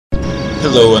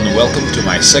Hello and welcome to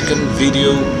my second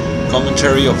video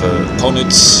commentary of a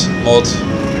Kaunitz mod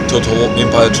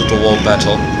Empire Total War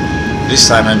battle. This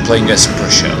time I'm playing as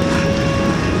Prussia.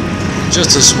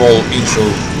 Just a small intro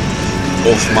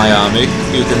of my army.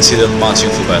 You can see them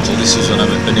marching for battle. This is an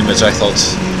image I thought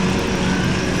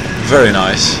very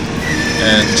nice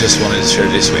and just wanted to share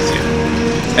this with you.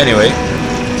 Anyway,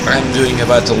 I'm doing a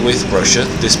battle with Prussia.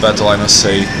 This battle, I must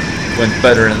say, went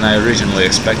better than I originally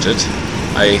expected.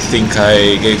 I think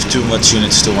I gave too much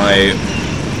units to my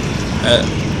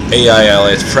AI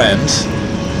allied friend.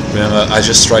 Remember, I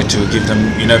just tried to give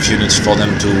them enough units for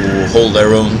them to hold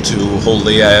their own, to hold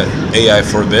the AI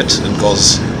for a bit and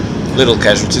cause little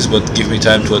casualties, but give me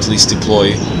time to at least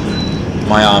deploy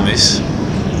my armies.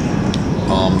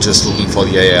 Just looking for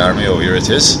the AI army. Oh, here it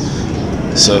is.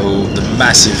 So the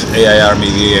massive AI army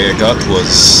I got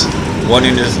was 1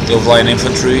 unit of line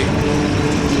infantry,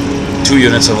 2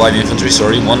 units of light infantry,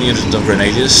 1 unit of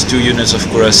grenadiers, 2 units of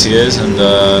cuirassiers, and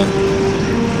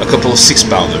a couple of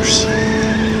 6-pounders.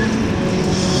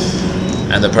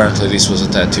 And apparently this was a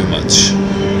tad too much.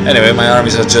 Anyway, my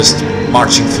armies are just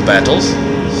marching for battle.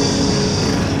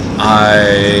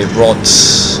 I brought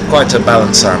quite a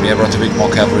balanced army. I brought a bit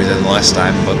more cavalry than last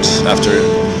time, but after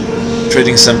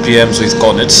trading some PMs with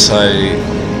Kaunitz, I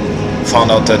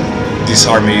found out that this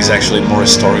army is actually more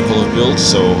historical build,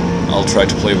 so I'll try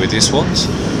to play with these ones.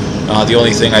 The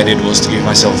only thing I did was to give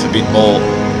myself a bit more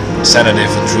standard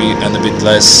infantry and a bit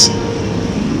less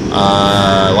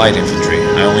light infantry.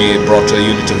 I only brought a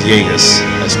unit of Jaegers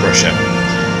as Prussia.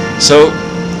 So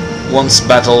once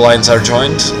battle lines are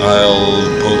joined,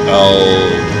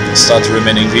 I'll start the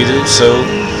remaining video, so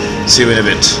see you in a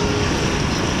bit.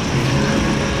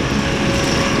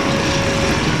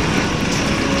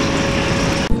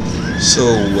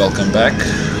 So welcome back.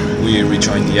 We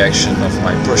rejoined the action of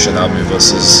my Prussian army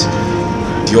versus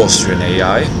the Austrian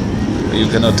AI. You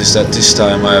can notice that this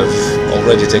time I've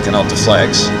already taken out the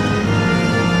flags,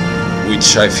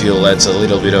 which I feel adds a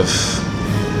little bit of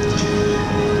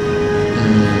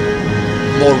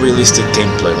more realistic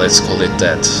gameplay, let's call it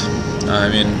that. I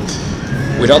mean,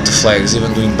 without the flags,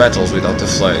 even doing battles without the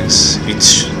flags,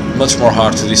 it's much more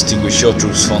hard to distinguish your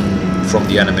troops from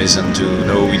the enemies and to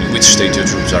know in which state your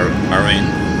troops are in,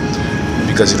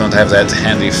 because you don't have that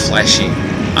handy flashy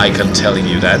icon telling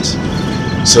you that.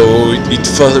 So it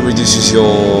further reduces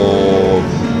your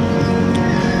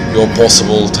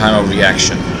possible time of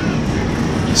reaction.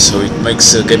 So it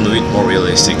makes the game a bit more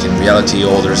realistic. In reality,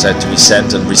 orders had to be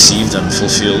sent and received and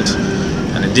fulfilled,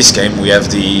 and in this game we have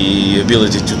the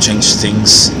ability to change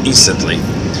things instantly,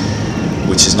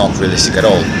 which is not realistic at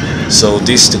all. So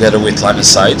this, together with line of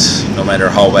sight, no matter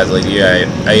how badly the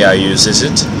AI uses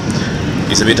it,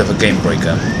 is a bit of a game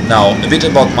breaker. Now, a bit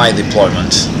about my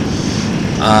deployment.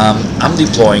 I'm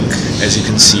deploying, as you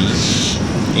can see,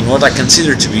 in what I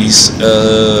consider to be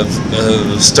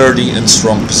a sturdy and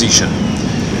strong position.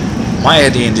 My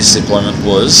idea in this deployment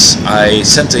was, I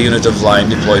sent a unit of line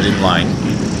deployed in line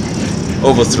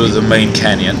over through the main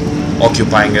canyon,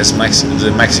 occupying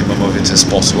the maximum of it as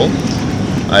possible.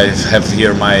 I have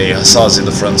here my hussars in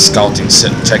the front scouting,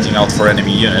 checking out for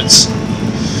enemy units.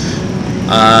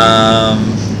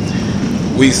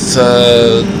 With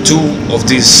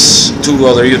two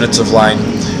other units of line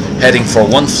heading for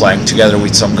one flank together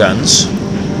with some guns.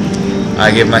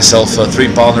 I gave myself a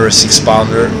 3-pounder, a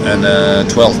 6-pounder, and a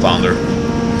 12-pounder.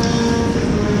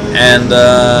 And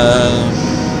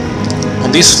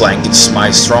on this flank, it's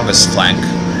my strongest flank.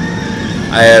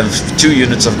 I have 2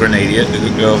 units of grenadiers,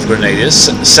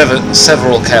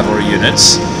 several cavalry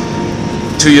units,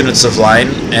 2 units of line,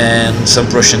 and some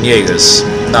Prussian Jaegers.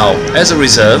 Now, as a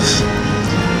reserve,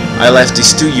 I left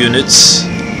these 2 units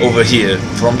over here.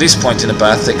 From this point in the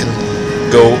path, they can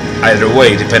go either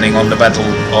way, depending on the battle,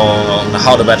 on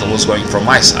how the battle was going from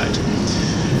my side.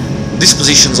 These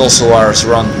positions also are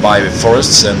surrounded by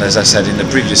forests, and as I said in the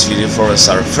previous video, forests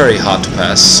are very hard to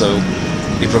pass, so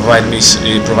it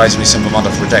provides me some amount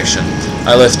of protection.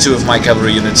 I left 2 of my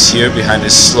cavalry units here behind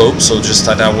this slope, so just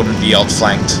that I wouldn't be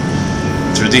outflanked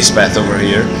through this path over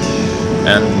here,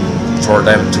 and for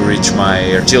them to reach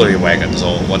my artillery wagons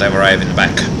or whatever I have in the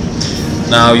back.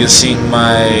 Now you've seen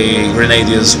my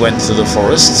grenadiers went through the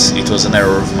forests. It was an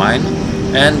error of mine,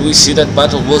 and we see that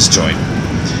battle was joined.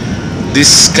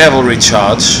 This cavalry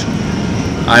charge,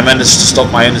 I managed to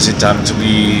stop my units in time to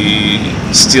be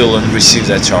still and receive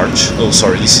that charge. Oh,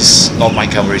 sorry, this is not my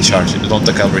cavalry charge, not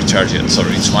the cavalry charge yet,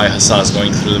 sorry, it's my hussars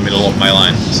going through the middle of my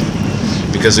lines,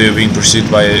 because they were being pursued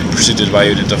by a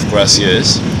unit of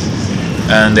cuirassiers,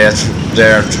 and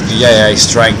the AI is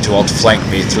trying to outflank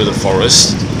me through the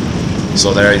forest,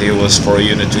 So their idea was for a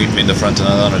unit to hit me in the front and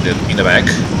another in the back.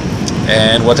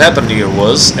 And what happened here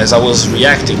was, as I was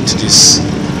reacting to this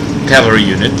cavalry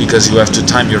unit, because you have to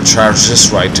time your charge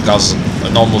just right to cause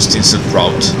an almost instant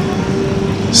rout,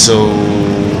 so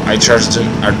I charged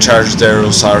their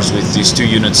hussars with these 2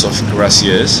 units of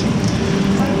cuirassiers,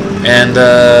 and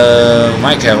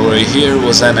my cavalry here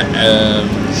was then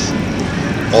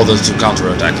ordered to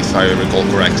counterattack, if I recall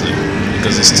correctly,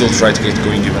 because they still tried to get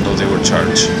going even though they were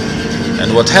charged.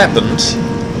 And what happened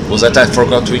was that I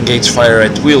forgot to engage fire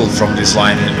at will from this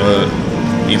line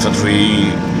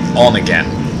infantry on again,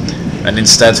 and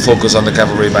instead focus on the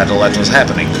cavalry battle that was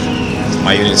happening.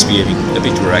 My units behaving a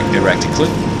bit erratically,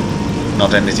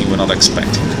 not anything we're not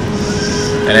expecting.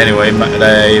 And anyway,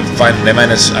 I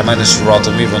managed to rout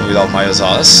them even without my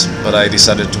hussars, but I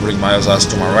decided to bring my hussars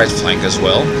to my right flank as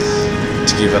well,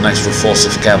 to give an extra force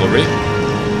of cavalry.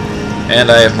 And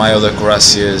I have my other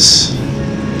cuirassiers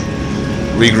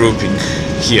regrouping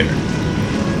here.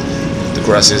 The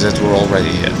cuirassiers that were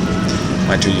already here.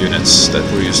 My 2 units that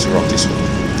were used to rout this one.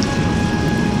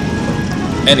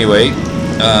 Anyway,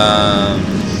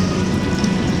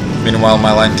 meanwhile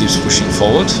my line keeps pushing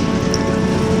forward,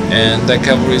 and the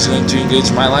cavalry is going to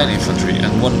engage my line infantry.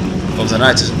 And one of the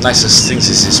nicest things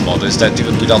is this mod is that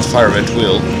even without fire at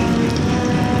will,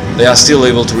 they are still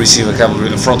able to receive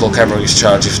a frontal cavalry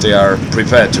charge if they are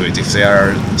prepared to it, if they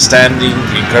are standing,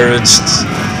 encouraged,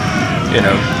 you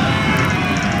know,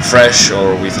 fresh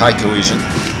or with high cohesion,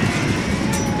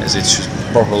 as it should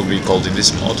probably be called in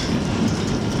this mod.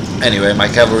 Anyway, my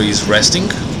cavalry is resting,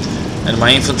 and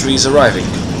my infantry is arriving,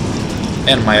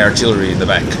 and my artillery in the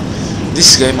back.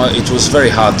 This game, it was very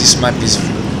hard. This map is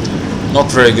not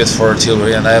very good for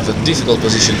artillery, and I have a difficult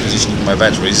positioning my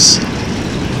batteries,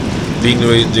 being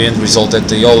the end result that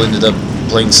they all ended up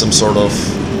playing some sort of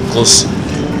close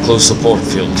support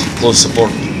field, close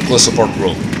support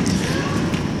role.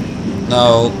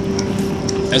 Now,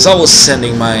 as I was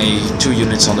sending my 2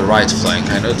 units on the right flank,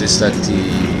 I noticed that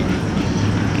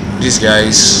these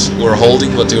guys were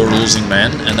holding, but they were losing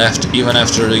men, and even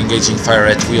after engaging fire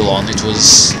at will on,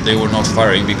 they were not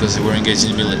firing because they were engaged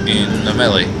in a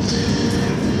melee.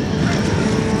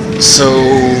 So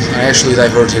I actually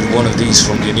diverted one of these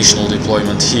from the initial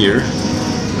deployment here,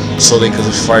 so they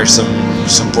could fire some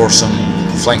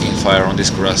flanking fire on these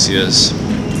cuirassiers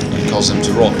and cause them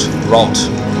to rot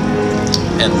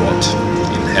in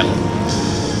hell.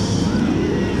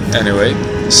 Anyway,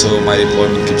 so my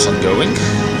deployment keeps on going,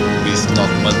 with not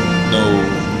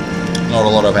a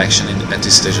lot of action at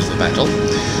this stage of the battle.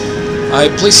 I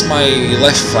placed my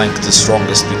left flank the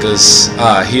strongest because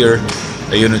here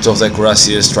a unit of the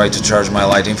cuirassiers tried to charge my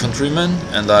light infantrymen,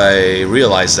 and I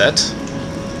realized that.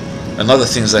 Another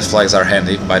thing that flags are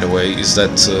handy, by the way, is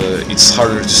that it's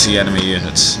harder to see enemy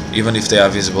units. Even if they are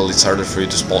visible, it's harder for you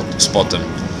to spot them.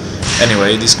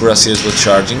 Anyway, these cuirassiers were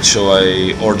charging, so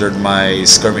I ordered my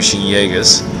skirmishing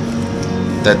Jaegers,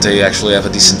 that they actually have a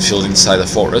decent field inside the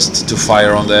forest, to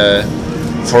fire on the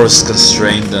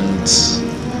forest-constrained and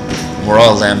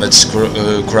morale-damaged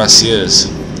cuirassiers,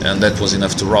 and that was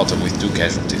enough to rout them with 2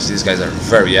 casualties. These guys are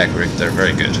very accurate, they're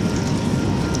very good.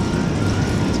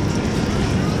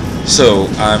 So,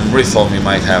 I'm reforming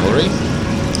my cavalry.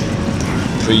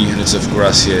 3 units of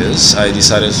cuirassiers. I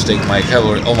decided to take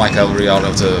all my cavalry out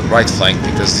of the right flank,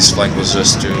 because this flank was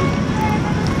just to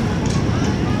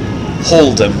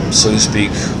hold them, so to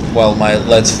speak, while my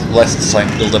left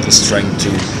flank built up a strength to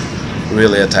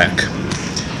really attack.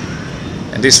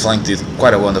 And this flank did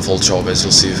quite a wonderful job, as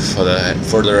you'll see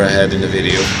further ahead in the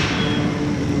video.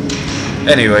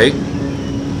 Anyway,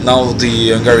 now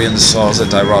the Hungarian hussars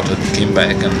that I routed came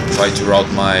back and tried to rout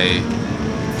my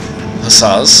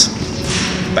hussars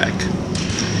back.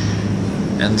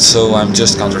 And so I'm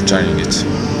just counter-charging it.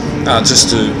 Just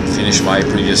to finish my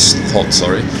previous thought,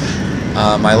 sorry.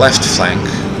 My left flank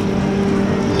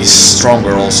is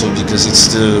stronger also because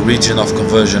it's the region of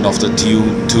conversion of the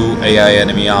two AI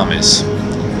enemy armies.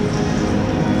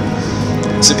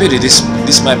 It's a pity this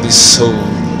map is so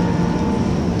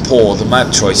poor, the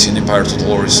map choice in Empire Total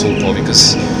War is so poor,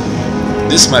 because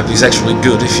this map is actually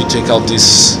good if you take out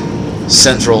this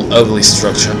central ugly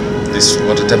structure, this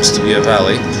what attempts to be a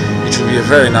valley. It will be a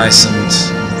very nice,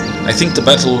 and I think the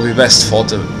battle will be best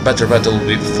fought, a better battle will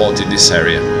be fought in this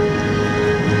area.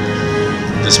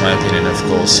 That's my opinion, of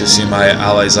course. You see, my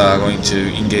allies are going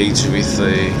to engage with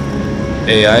the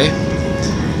AI,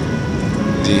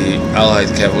 the Allied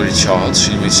cavalry charge,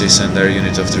 in which they send their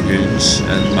unit of dragoons,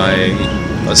 and my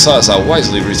hussars are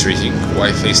wisely retreating.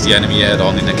 Why face the enemy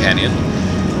head-on in a canyon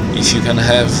if you can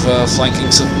have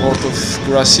flanking support of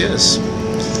cuirassiers?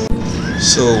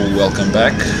 So, welcome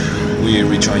back. we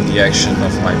rejoin the action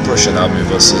of my Prussian army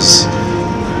versus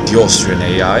the Austrian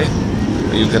AI.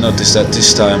 You can notice that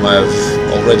this time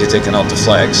I've already taken out the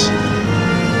flags,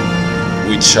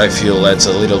 which I feel adds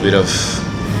a little bit of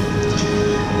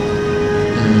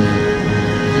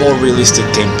more realistic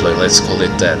gameplay, let's call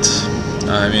it that.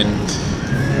 I mean,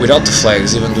 without the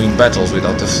flags, even doing battles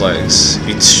without the flags,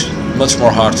 it's much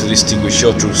more hard to distinguish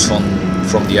your troops from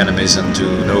the enemies and to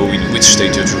know in which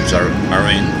state your troops are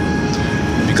in,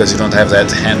 because you don't have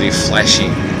that handy flashy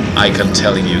icon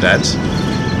telling you that.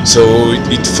 So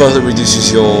it further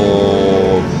reduces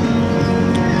your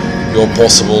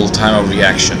possible time of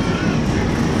reaction.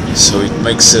 So it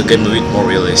makes the game a bit more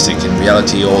realistic. In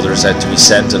reality, orders had to be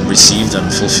sent and received and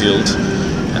fulfilled,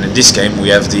 and in this game we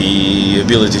have the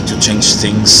ability to change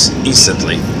things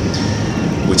instantly,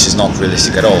 which is not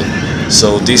realistic at all.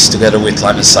 So this, together with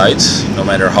line of sight, no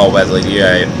matter how badly the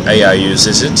AI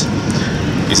uses it,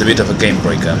 is a bit of a game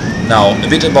breaker. Now, a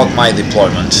bit about my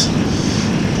deployment.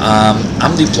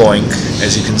 I'm deploying,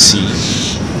 as you can see,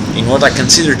 in what I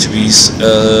consider to be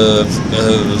a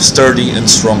sturdy and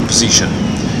strong position.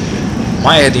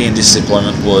 My idea in this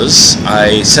deployment was,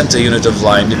 I sent a unit of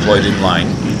line deployed in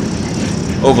line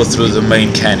over through the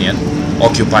main canyon,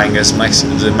 occupying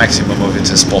the maximum of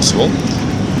it as possible.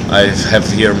 I have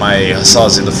here my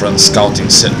hussars in the front scouting,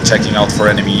 checking out for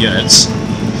enemy units.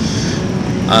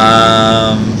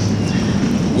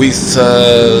 With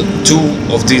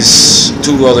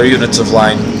two other units of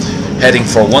line heading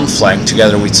for one flank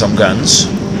together with some guns.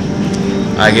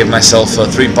 I gave myself a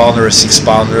 3-pounder, a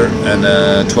 6-pounder and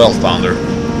a 12-pounder.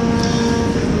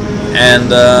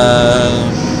 And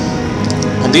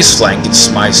on this flank, it's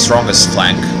my strongest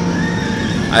flank.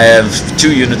 I have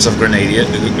 2 units of grenadiers,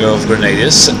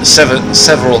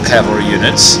 several cavalry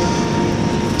units,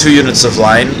 2 units of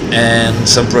line and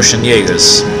some Prussian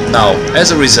Jaegers. Now,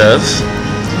 as a reserve,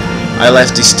 I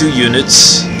left these 2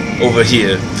 units over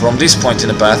here. From this point in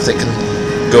the path, they can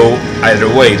go either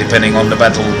way, depending on the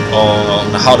battle,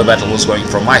 on how the battle was going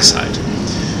from my side.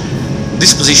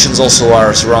 These positions also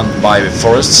are surrounded by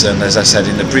forests, and as I said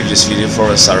in the previous video,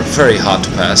 forests are very hard to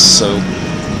pass, so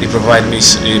it provides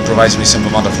me some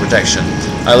amount of protection.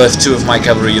 I left 2 of my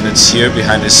cavalry units here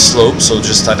behind this slope, so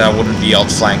just that I wouldn't be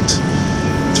outflanked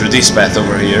through this path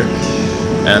over here,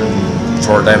 and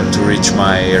for them to reach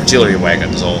my artillery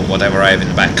wagons or whatever I have in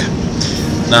the back.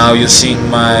 Now you've seen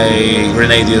my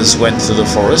grenadiers went through the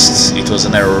forests. It was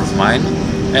an error of mine,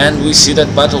 and we see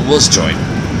that battle was joined.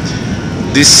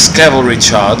 This cavalry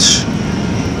charge,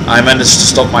 I managed to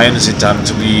stop my units in time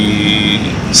to be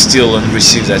still and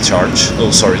receive that charge.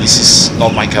 Oh, sorry, this is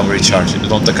not my cavalry charge,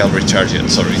 not the cavalry charge yet,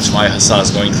 sorry, it's my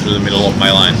hussars going through the middle of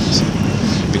my lines,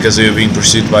 because they were being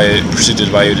pursued by a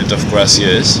unit of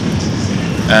cuirassiers,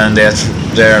 and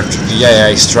the AI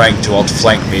is trying to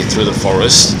outflank me through the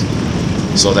forest.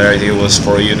 So their idea was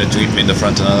for a unit to hit me in the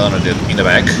front and another in the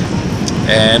back.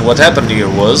 And what happened here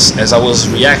was, as I was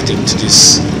reacting to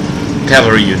this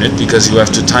cavalry unit, because you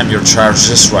have to time your charge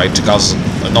just right to cause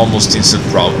an almost instant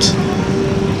rout,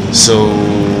 so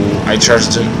I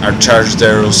charged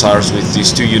their hussars with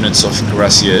these 2 units of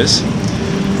cuirassiers,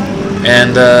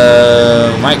 and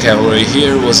my cavalry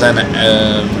here was then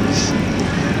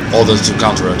ordered to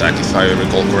counterattack, if I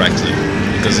recall correctly,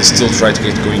 because they still tried to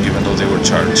get going even though they were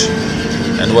charged.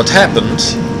 And what happened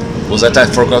was that I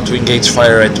forgot to engage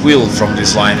fire at will from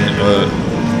this line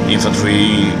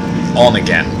infantry on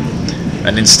again,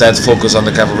 and instead focus on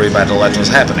the cavalry battle that was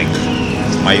happening.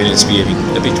 My units behaving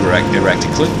a bit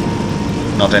erratically,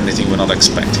 not anything we're not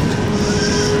expecting.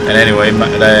 And anyway,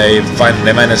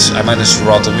 I managed to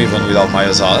rout them even without my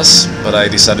hussars, but I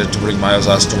decided to bring my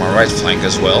hussars to my right flank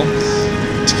as well,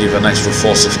 to give an extra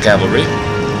force of cavalry.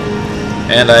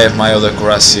 And I have my other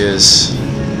cuirassiers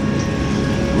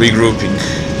regrouping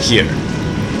here,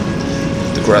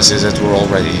 the cuirassiers that were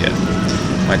already here,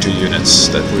 my 2 units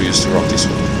that were used to rock this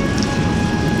one.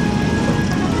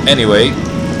 Anyway,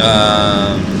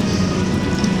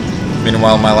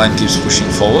 meanwhile my line keeps pushing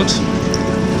forward,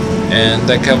 and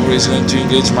the cavalry is going to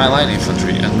engage my line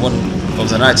infantry. And one of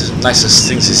the nicest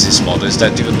things is this mod is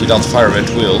that even without fire at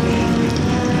will,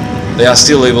 they are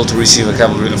still able to receive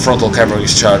a frontal cavalry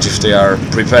charge if they are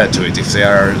prepared to it, if they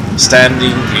are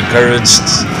standing, encouraged,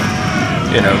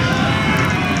 you know,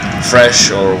 fresh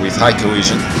or with high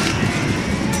cohesion,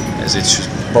 as it should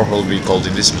probably be called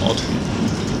in this mod.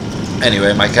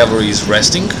 Anyway, my cavalry is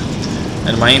resting,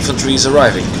 and my infantry is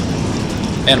arriving,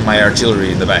 and my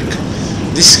artillery in the back.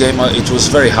 This game, it was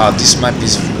very hard. This map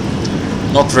is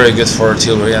not very good for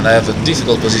artillery, and I have a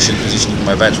difficult positioning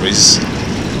my batteries,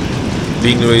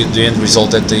 being the end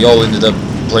result that they all ended up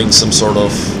playing some sort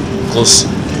of close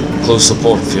close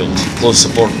support field, close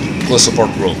support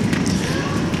room.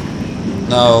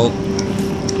 Now,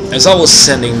 as I was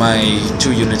sending my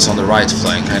 2 units on the right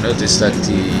flank, I noticed that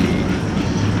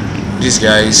these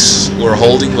guys were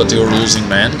holding, but they were losing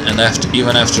men, and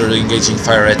even after engaging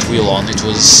fire at will on,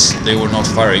 they were not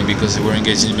firing because they were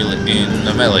engaged in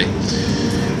a melee.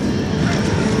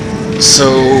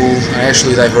 So I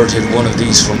actually diverted one of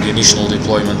these from the initial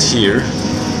deployment here,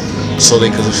 so they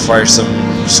could fire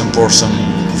pour some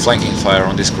flanking fire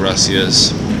on these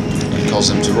cuirassiers and cause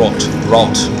them to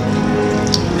rot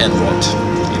in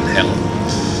hell.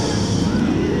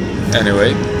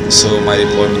 Anyway, so my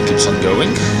deployment keeps on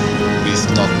going with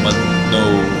not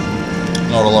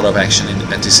a lot of action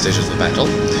at this stage of the battle.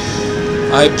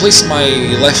 I placed my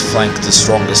left flank the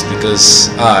strongest because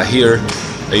here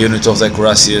a unit of the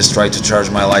cuirassiers tried to charge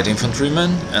my light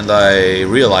infantrymen, and I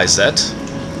realized that.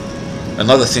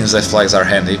 Another thing that flags are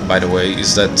handy, by the way,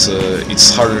 is that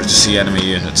it's harder to see enemy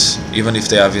units. Even if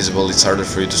they are visible, it's harder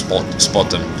for you to spot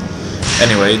them.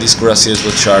 Anyway, these cuirassiers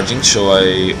were charging, so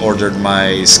I ordered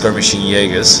my skirmishing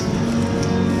Jaegers,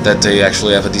 that they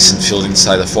actually have a decent field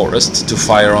inside the forest, to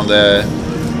fire on the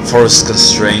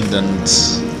forest-constrained and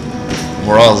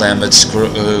morale-damaged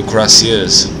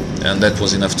cuirassiers, and that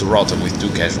was enough to rot them with 2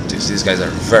 casualties. These guys are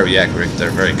very accurate,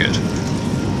 they're very good.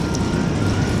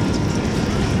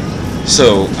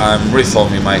 So, I'm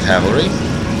reforming my cavalry.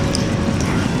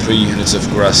 3 units of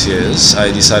cuirassiers.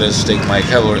 I decided to take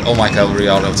all my cavalry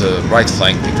out of the right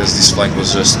flank, because this flank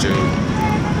was just to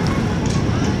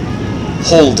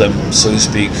hold them, so to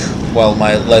speak, while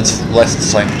my left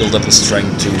flank built up a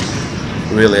strength to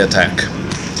really attack.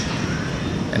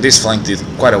 And this flank did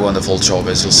quite a wonderful job,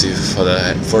 as you'll see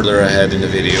further ahead in the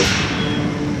video.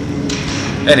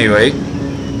 Anyway,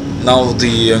 now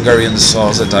the Hungarian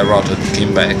hussars that I routed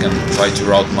came back and tried to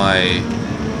rout my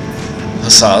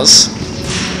hussars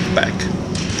back,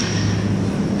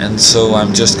 and so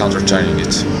I'm just counter-charging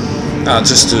it.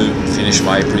 Just to finish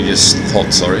my previous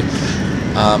thought, sorry.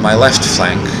 My left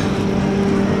flank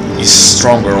is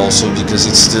stronger also because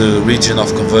it's the region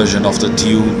of conversion of the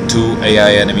two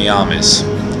AI enemy armies.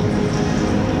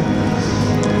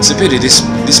 It's a pity this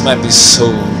map is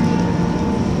so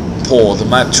poor, the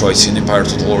map choice in Empire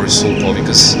Total War is so poor,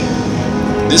 because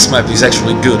this map is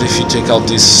actually good if you take out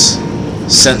this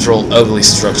central ugly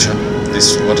structure,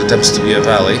 this what attempts to be a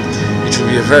valley. It will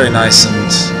be a very nice,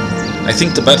 and I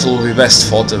think the battle will be best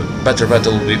fought, a better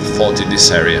battle will be fought in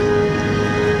this area.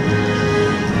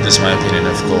 That's my opinion,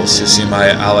 of course. You see my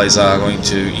allies are going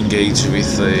to engage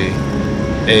with the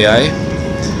AI,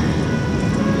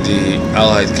 the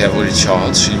allied cavalry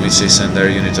charge, in which they send their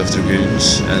unit of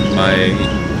dragoons, and my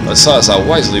hussars are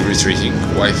wisely retreating.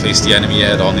 Why face the enemy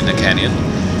head-on in a canyon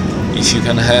if you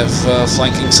can have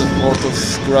flanking support of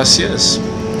cuirassiers?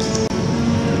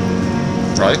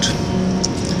 Right?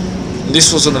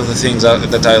 This was one of the things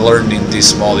that I learned in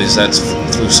this mod, is that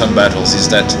through some battles, is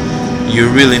that you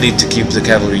really need to keep the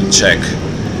cavalry in check.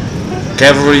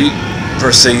 Cavalry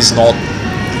per se is not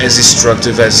as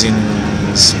destructive as in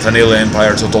Vanilla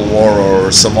Empire Total War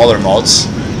or some other mods,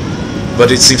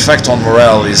 but its effect on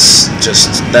morale is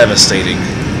just devastating.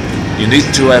 You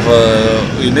need to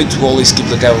always keep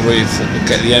the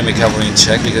enemy cavalry in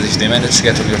check, because if they manage to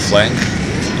get on your flank,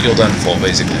 you're done for,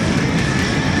 basically.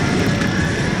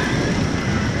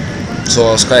 So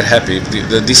I was quite happy.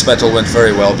 This battle went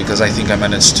very well, because I think I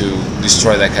managed to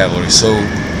destroy that cavalry. So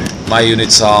my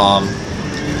units are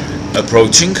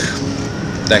approaching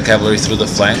that cavalry through the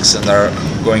flanks and are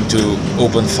going to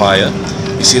open fire.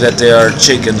 You see that they are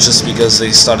shaken just because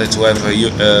they started to have a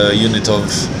unit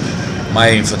of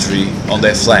my infantry on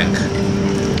their flank.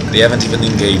 They haven't even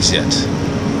engaged yet.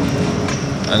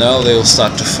 And now they will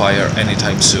start to fire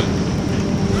anytime soon.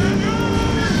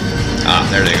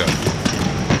 There they go.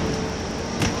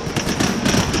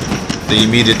 They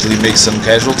immediately make some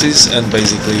casualties, and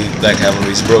basically that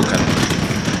cavalry is broken.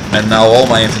 And now all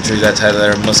my infantry that had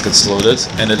their muskets loaded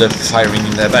ended up firing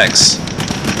in their backs,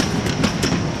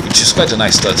 which is quite a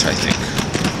nice touch, I think.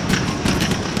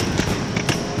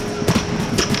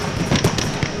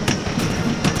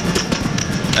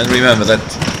 And remember that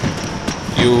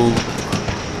you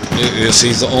see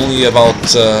it's only about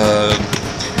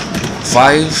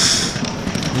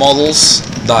 5 models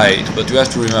died, but you have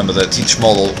to remember that each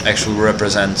model actually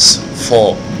represents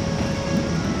 4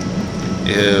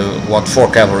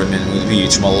 cavalrymen would be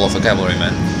each model of a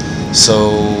cavalryman.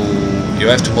 So you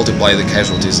have to multiply the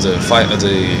casualties, the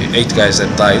 8 guys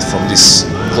that died from this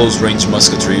close range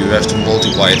musketry, you have to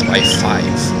multiply it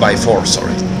by 4,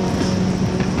 sorry.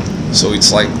 So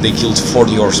it's like they killed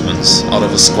 40 horsemen out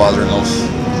of a squadron of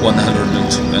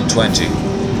 120.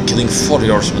 killing 40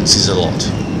 horsemen is a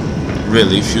lot.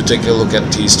 Really, if you take a look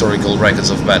at the historical records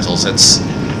of battles, that's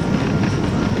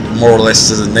more or less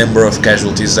the number of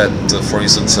casualties that, for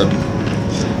instance, a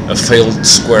failed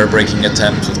square breaking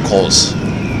attempt would cause.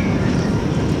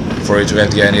 For you to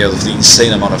have the idea of the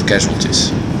insane amount of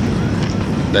casualties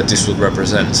that this would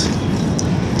represent.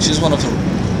 Which is one of the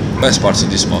best parts in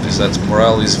this mod, is that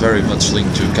morale is very much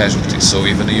linked to casualties, so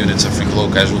even a unit suffering low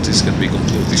casualties can be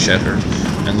completely shattered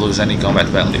and lose any combat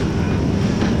value.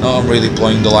 Now I'm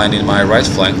redeploying the line in my right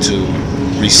flank to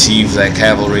receive that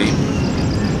cavalry.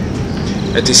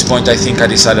 At this point I think I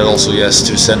decided also, yes,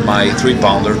 to send my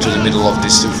 3-pounder to the middle of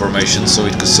these two formations so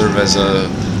it could serve as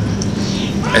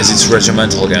its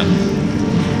regimental gun,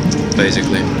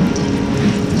 basically.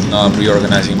 Now I'm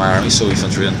reorganizing my army so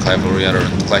infantry and cavalry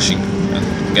aren't clashing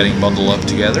and getting bundled up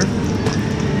together.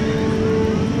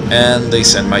 And they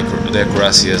send their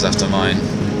cuirassiers after mine.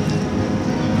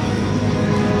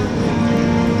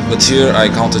 But here I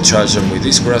countercharge them with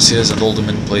these cuirassiers and hold them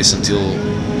in place until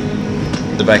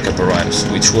the backup arrives,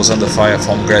 which was under fire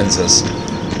from Grenzas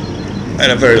at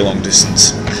a very long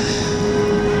distance.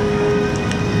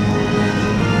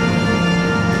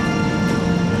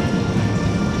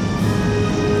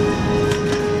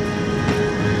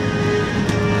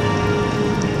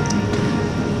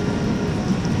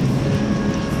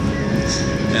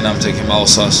 And I'm taking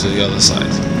Alsace to the other side.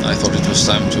 I thought it was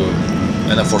time to,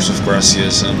 and a force of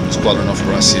cuirassiers and a squadron of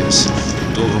cuirassiers,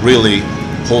 to really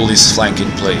hold this flank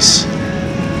in place.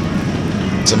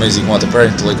 It's amazing what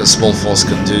apparently a small force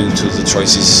can do to the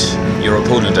choices your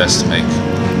opponent has to make.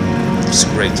 It's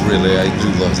great, really. I do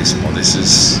love this mod. This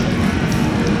is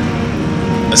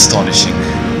astonishing.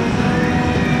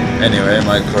 Anyway,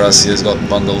 my cuirassiers got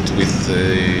bundled with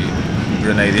the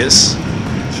grenadiers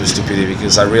through stupidity,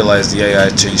 because I realized the AI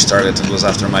changed target and was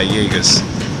after my Jaegers,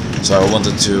 so I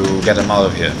wanted to get them out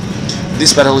of here.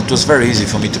 This battle, it was very easy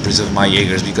for me to preserve my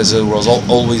Jaegers, because it was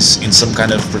always in some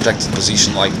kind of protected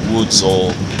position like woods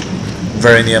or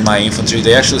very near my infantry.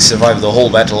 They actually survived the whole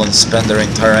battle and spent their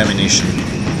entire ammunition,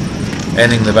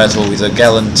 ending the battle with a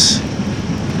gallant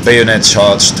bayonet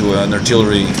charge to an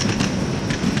artillery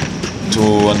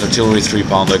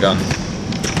 3-pounder gun.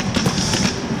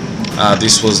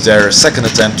 This was their second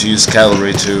attempt to use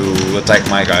cavalry to attack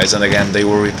my guys, and again they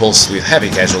were repulsed with heavy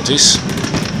casualties.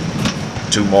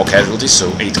 2 more casualties, so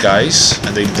 8 guys,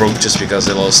 and they broke just because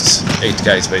they lost 8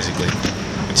 guys basically,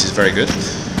 which is very good.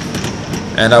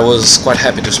 And I was quite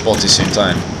happy to spot this in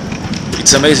time.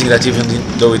 It's amazing that even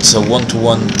though it's a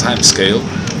 1-to-1 time scale,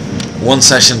 one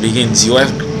session begins, you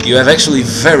have actually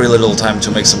very little time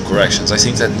to make some corrections. I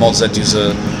think that mods that use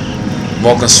a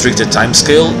more constricted time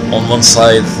scale, on one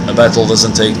side a battle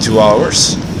doesn't take 2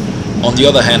 hours. On the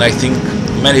other hand, I think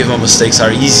many of my mistakes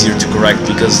are easier to correct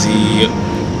because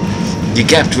the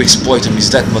gap to exploit them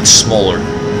is that much smaller,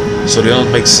 so they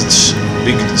don't make such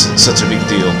a big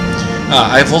deal.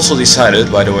 I've also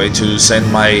decided, by the way, to send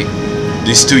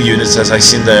these 2 units, as I've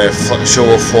seen their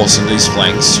show of force in these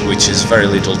flanks, which is very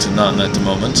little to none at the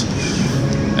moment,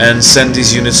 and send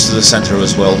these units to the center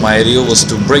as well. My idea was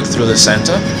to break through the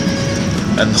center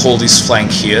and hold this flank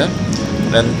here.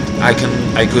 Then I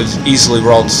could easily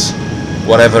route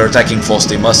whatever attacking force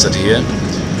they mustered here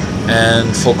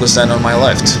and focus then on my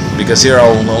left, because here I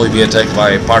will only be attacked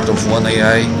by part of one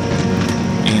AI.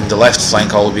 In the left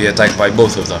flank I will be attacked by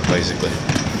both of them basically.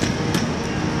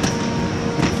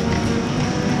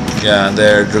 Yeah, and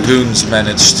their dragoons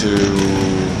managed to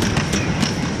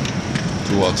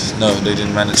what? No, they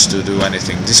didn't manage to do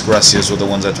anything. These cuirassiers were the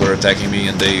ones that were attacking me,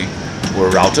 and they were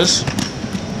routed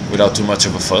without too much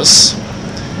of a fuss.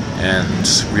 And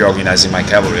reorganizing my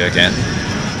cavalry again.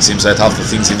 Seems that half the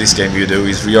things in this game you do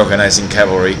is reorganizing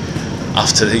cavalry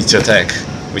after each attack,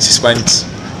 which is quite,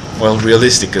 well,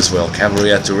 realistic as well. Cavalry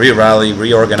had to re-rally,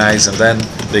 reorganize, and then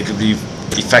they could be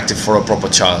effective for a proper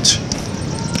charge.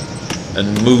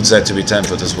 And moods had to be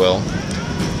tempered as well.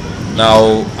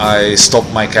 Now I stopped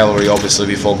my cavalry obviously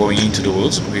before going into the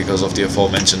woods because of the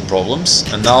aforementioned problems,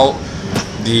 and now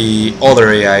the other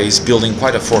AI is building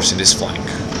quite a force in this flank,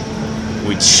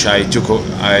 which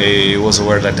I was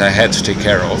aware that I had to take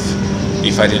care of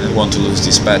if I didn't want to lose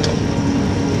this battle.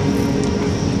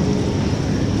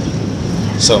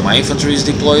 So my infantry is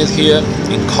deployed here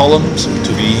in columns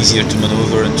to be easier to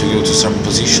maneuver and to go to some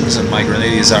positions, and my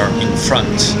grenadiers are in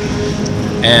front.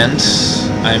 And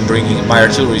I'm bringing my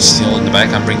artillery still in the back.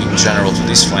 I'm bringing general to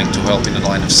this flank to help in the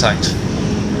line of sight.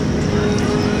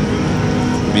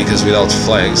 Because without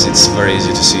flags, it's very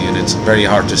easy to see units, very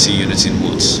hard to see units in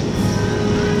woods.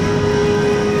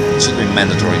 It should be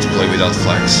mandatory to play without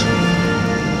flags.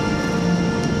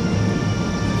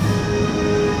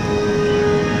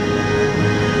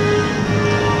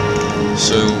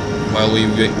 So while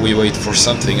we wait for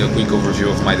something, a quick overview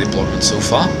of my deployment so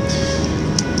far.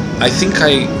 I think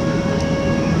I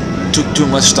took too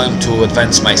much time to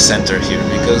advance my center here,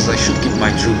 because I should keep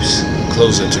my troops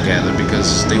closer together,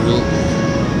 because they will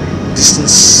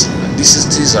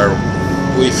distances are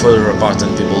way further apart than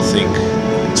people think.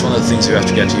 It's one of the things you have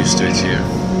to get used to it here,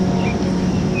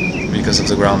 because of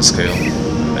the ground scale,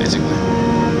 basically.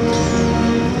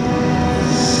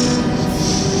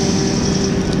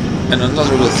 And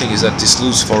another good thing is that this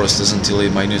loose forest doesn't delay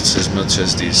my units as much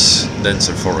as these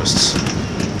denser forests.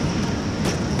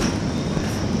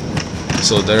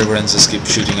 So their Grenzes keep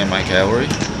shooting at my cavalry.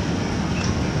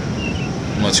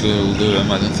 Much good will do them.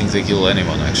 I don't think they kill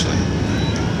anyone, actually.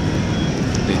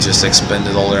 They just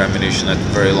expended all their ammunition at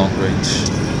very long range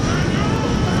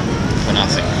for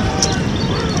nothing.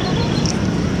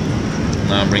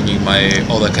 Now I'm bringing my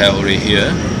other cavalry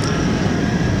here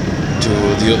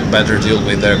to better deal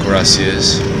with their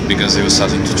cuirassiers, because they were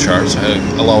starting to charge. I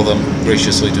allow them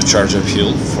graciously to charge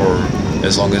uphill for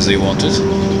as long as they wanted.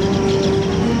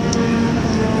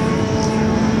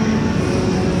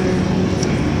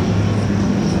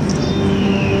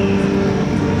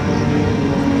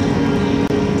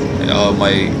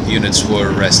 My units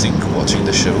were resting, watching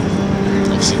the show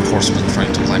of the horsemen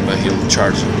trying to climb a hill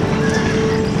charging.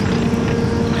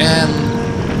 And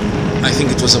I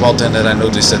think it was about then that I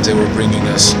noticed that they were bringing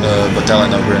us a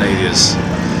battalion of grenadiers.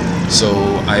 So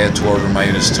I had to order my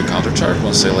units to countercharge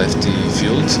once they left the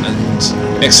field,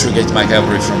 and extricate my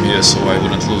cavalry from here so I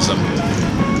wouldn't lose them,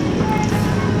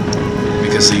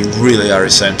 because they really are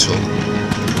essential.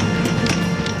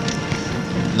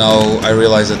 Now I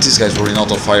realized that these guys were in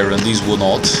auto fire and these were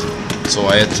not, so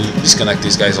I had to disconnect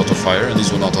these guys auto fire, and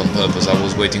these were not on purpose. I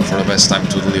was waiting for the best time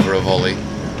to deliver a volley,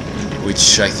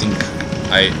 which I think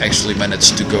I actually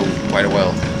managed to go quite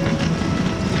well.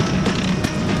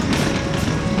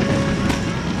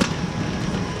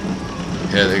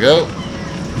 Here they go.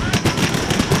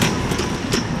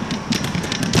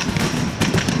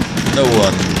 No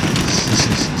one.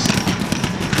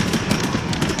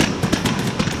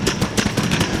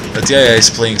 But the AI is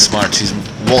playing smart. She's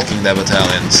walking their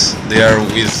battalions. They are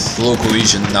with low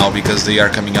cohesion now because they are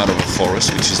coming out of a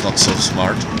forest, which is not so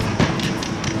smart.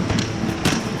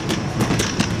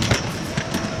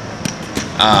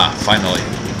 Ah, finally.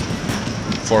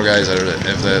 4 guys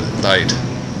have died.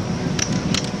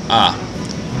 Ah,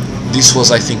 this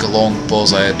was, I think, a long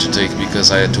pause I had to take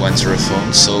because I had to answer a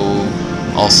phone, so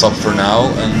I'll stop for now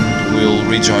and we'll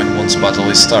rejoin once battle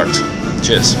is start.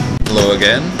 Cheers. Hello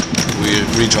again. We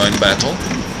rejoined battle.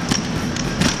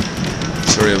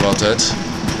 Sorry about that.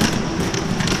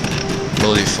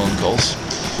 Bloody phone calls.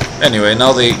 Anyway,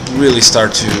 now they really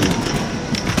start to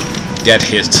get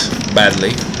hit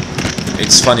badly.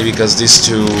 It's funny because these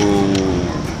 2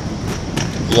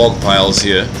 log piles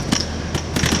here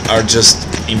are just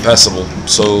impassable,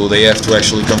 so they have to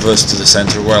actually converge to the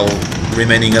center while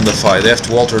remaining under fire. They have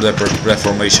to alter their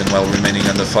formation while remaining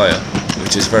under fire,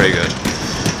 which is very good.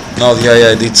 Now the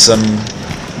AI did some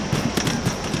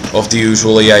of the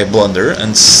usual AI blunder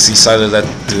and decided that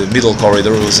the middle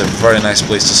corridor was a very nice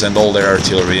place to send all their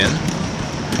artillery in.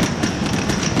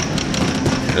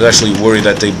 I was actually worried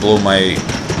that they blow my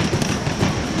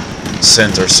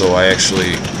center, so I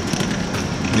actually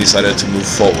decided to move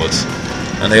forward.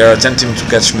 And they are attempting to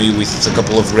catch me with a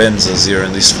couple of Grenzes here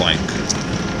in this flank.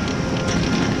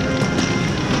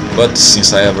 But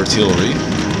since I have artillery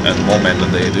and more men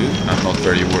than they do, I'm not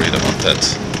very worried about that.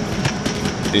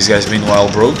 These guys meanwhile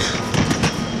broke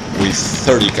with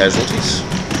 30 casualties,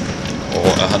 or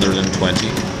 120.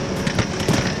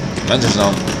 And there's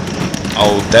now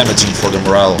how damaging for the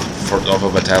morale of a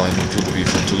battalion it would be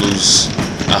to lose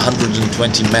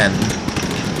 120 men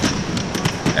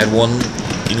in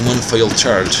one failed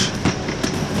charge.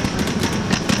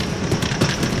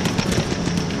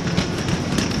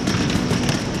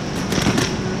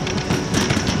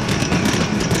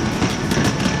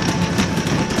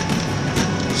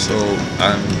 So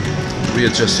I'm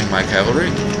readjusting my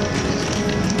cavalry,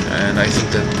 and I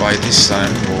think that by this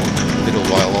time, or a little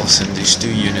while, I'll send these 2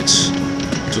 units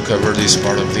to cover this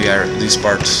part of the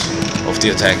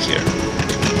attack here,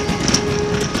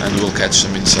 and we'll catch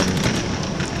them in some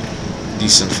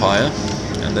decent fire,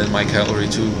 and then my cavalry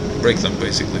to break them,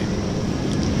 basically.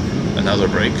 Another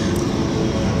break.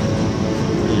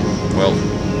 Well,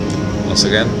 once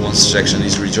again, once section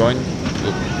is rejoined.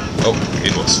 Oh,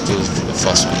 it was the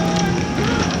first one.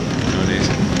 Not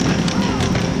easy.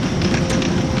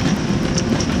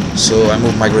 So I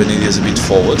moved my grenadiers a bit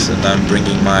forward, and I'm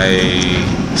bringing my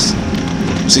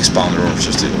 6-pounder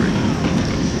artillery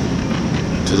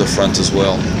to the front as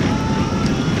well.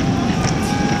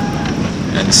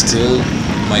 And still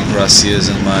my cuirassiers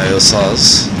and my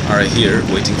hussars are here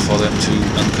waiting for them to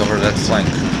uncover that flank.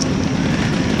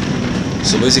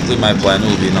 So basically my plan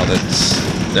will be now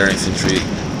that their infantry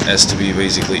has to be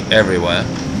basically everywhere.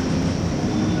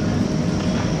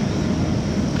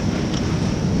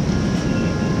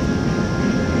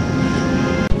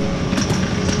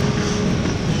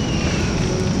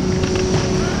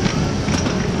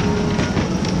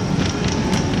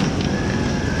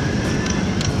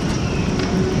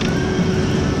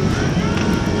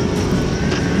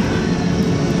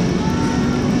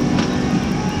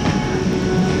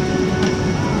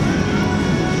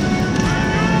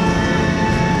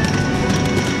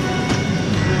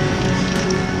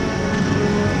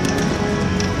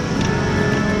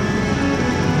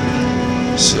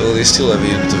 So they still have a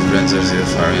unit of Grenadiers here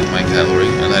firing at my cavalry,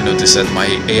 and I noticed that my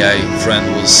AI friend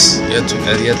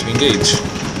had yet to engage.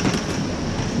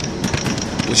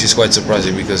 Which is quite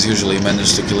surprising, because usually he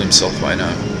managed to kill himself by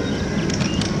now.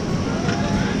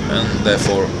 And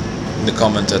therefore, the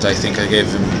comment that I think I gave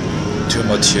him too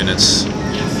much units.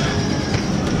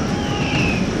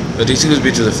 But it could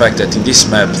be to the fact that in this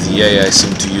map the AI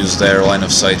seem to use their line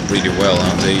of sight pretty well.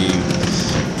 They,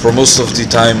 for most of the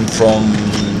time from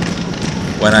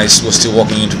when I was still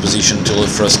walking into position until the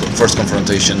first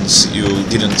confrontations, you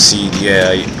didn't see the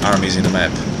AI armies in the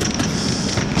map.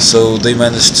 So they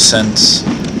managed to send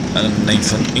an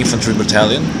infantry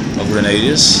battalion of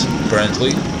Grenadiers,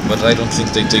 apparently, but I don't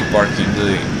think they take part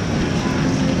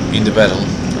in the battle.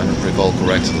 I don't recall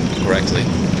correctly.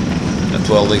 And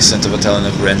well, they sent a battalion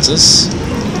of Grenadiers,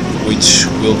 which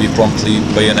will be promptly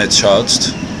bayonet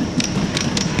charged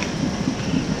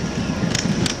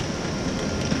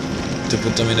to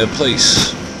put them in their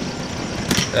place.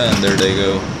 And there they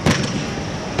go.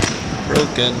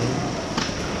 Broken.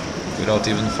 Without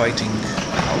even fighting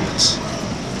Kaunitz.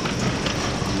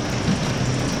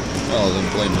 Well, I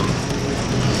don't blame them.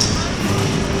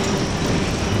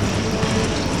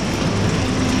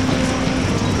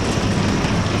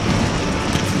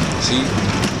 See?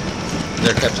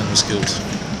 Their captain was killed.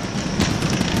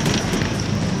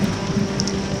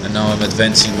 And now I'm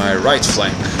advancing my right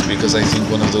flank, because I think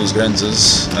one of those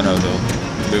Grenadiers, I don't know,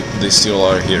 they still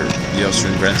are here, the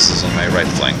Austrian Grenadiers on my right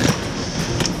flank.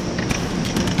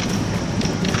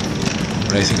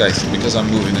 But I think because I'm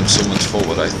moving them so much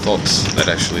forward, I thought that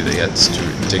actually they had to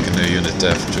take a unit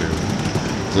there to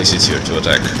place it here to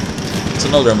attack. It's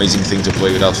another amazing thing to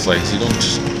play without flags.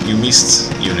 You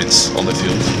missed units on the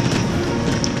field.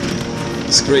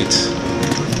 It's great.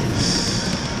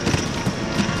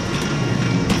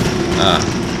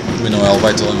 Meanwhile,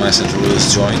 Vital and my center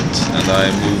was joined, and I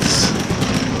moved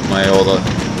my other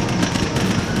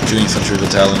 2 infantry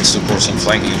battalions to pour some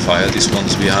flanking fire. This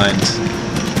one's behind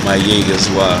my Jaegers,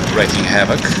 who are wreaking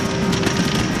havoc.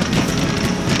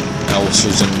 I will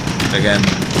choose them again.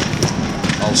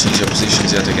 I'll change their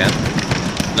positions yet again.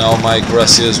 Now my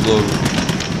cuirassiers will...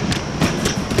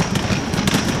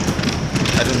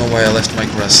 I don't know why I left my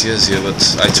cuirassiers here, but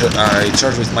I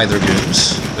charged with my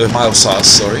dragoons, my hussars,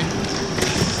 sorry.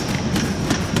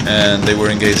 And they were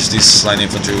engaged. This line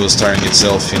infantry was tiring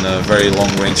itself in a very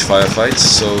long-range firefight,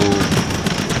 so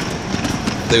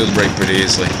they would break pretty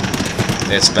easily.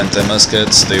 They had spent their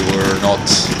muskets, they were not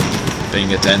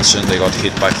paying attention, they got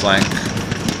hit by flank.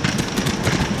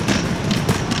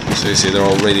 So you see they're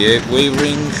already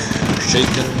wavering,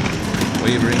 shaken,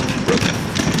 wavering, broken.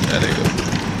 There they go.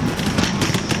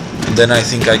 And then I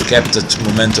think I kept the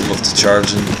momentum of the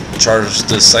charge and charged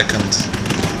the second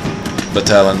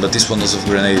battalion, but this one was of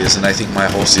Grenadiers, and I think my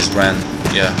horses ran.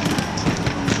 Yeah.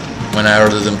 When I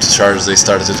ordered them to charge, they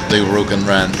broke and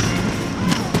ran.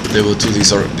 They were too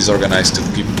disorganized to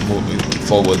keep moving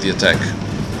forward the attack.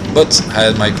 But I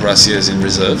had my cuirassiers in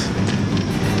reserve,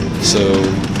 so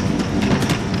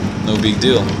no big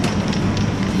deal.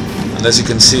 And as you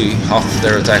can see, half of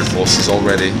their attack force is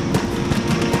already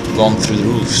gone through the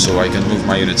roof, so I can move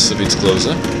my units a bit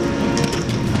closer.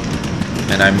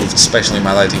 And I moved especially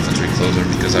my light infantry closer,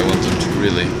 because I want them to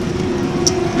really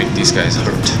make these guys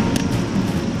hurt.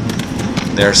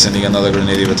 They're sending another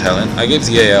Grenadier battalion. I gave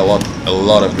the AA a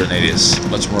lot of Grenadiers,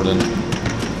 much more than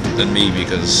me,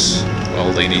 because,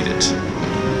 well, they need it.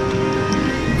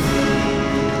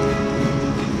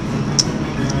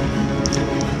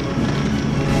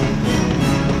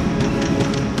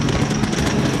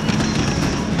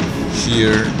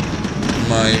 Here,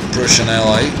 my Prussian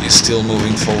ally is still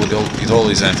moving forward with all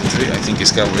his infantry. I think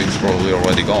his cavalry is probably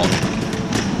already gone.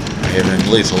 I have him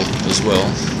lethal as well.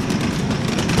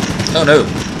 Oh no!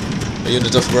 A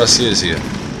unit of cuirassiers here.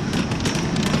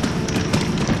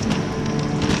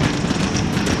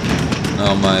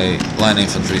 Now my line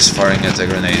infantry is firing at the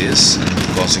grenadiers and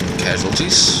causing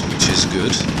casualties, which is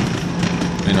good.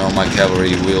 You know, my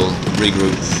cavalry will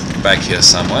regroup back here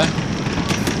somewhere.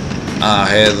 I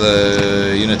had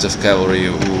a unit of cavalry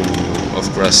of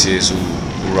cuirassiers who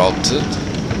routed,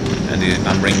 and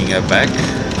I'm bringing her back.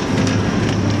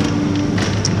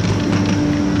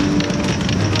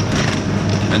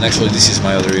 And actually this is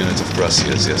my other unit of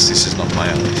cuirassiers, yes, this is not my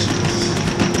allies.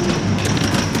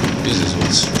 This is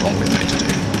what's wrong with me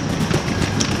today.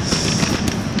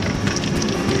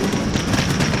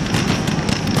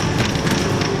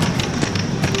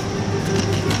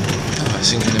 Oh, I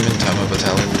think in the meantime a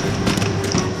battalion.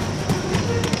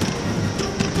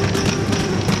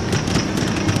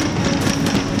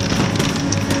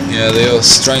 Yeah, they are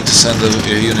trying to send a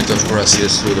unit of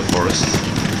cuirassiers through the forest.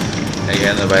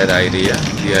 Again, a bad idea.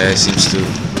 The AI seems to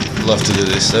love to do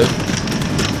this though.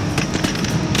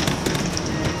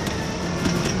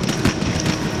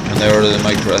 And they ordered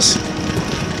my cuirassiers.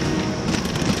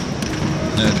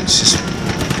 No, this is...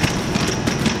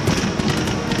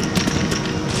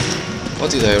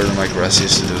 What did I order my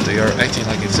cuirassiers to do? They are acting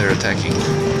like if they're attacking.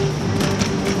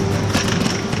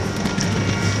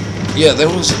 Yeah, there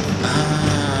was...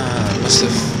 must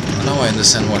have... Now I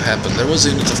understand what happened. There was a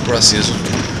unit of cuirassiers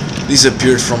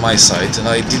disappeared from my sight, and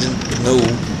I didn't know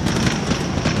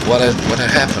what had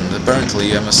happened.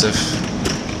 Apparently, I must have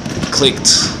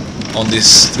clicked on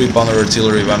this 3-pounder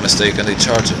artillery by mistake, and they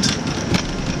charged it.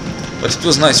 But it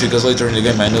was nice because later in the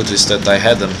game I noticed that I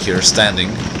had them here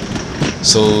standing,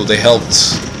 so they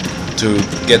helped to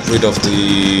get rid of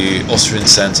the Austrian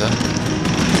center.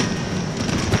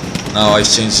 Now I've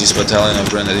changed this battalion of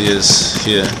grenadiers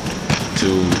here to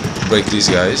break these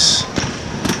guys,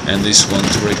 and this one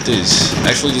to break this.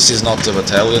 Actually, this is not a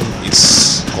battalion,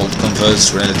 it's called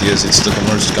Converged Grenadiers. It's the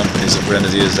converged companies of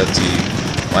grenadiers that the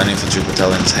line infantry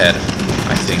battalions had,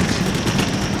 I think.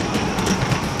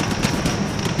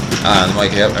 And my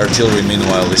artillery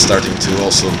meanwhile is starting to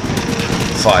also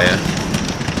fire,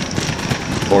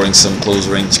 pouring some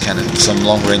some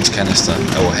long-range canister,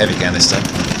 or heavy canister,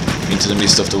 into the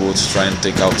midst of the woods to try and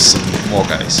take out some more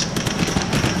guys.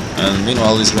 And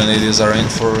meanwhile these grenadiers are in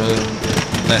for a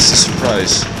nasty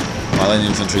surprise. My line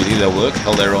infantry did their work,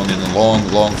 held their own in a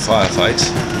long firefight,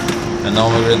 and now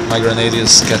my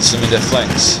grenadiers catch them in their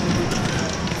flanks.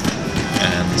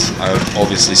 And I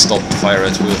obviously stopped fire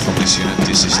at will from this unit.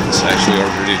 This is actually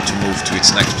ready to move to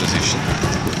its next position.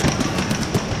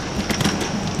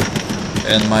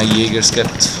 And my Jaegers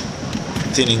kept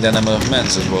thinning the number of men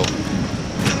as well.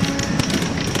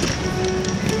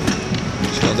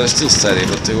 So they're still steady,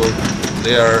 but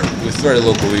they are with very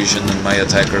low cohesion, and my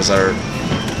attackers are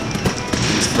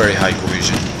with very high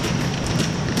cohesion.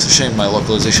 It's a shame my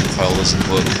localization file doesn't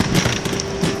work.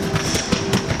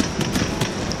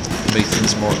 Make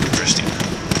things more interesting.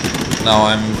 Now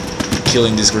I'm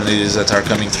killing these grenadiers that are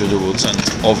coming through the woods, and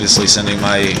obviously sending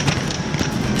my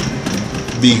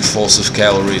big force of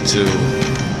cavalry to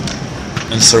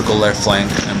encircle their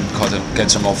flank and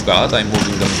catch them off guard. I'm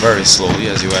moving them very slowly,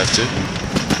 as you have to.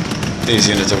 This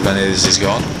unit of grenadiers is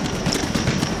gone.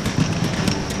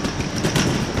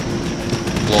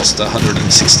 Lost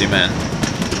 160 men.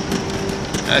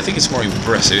 I think it's more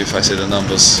impressive if I say the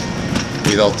numbers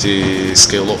without the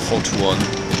scale of 4 to 1.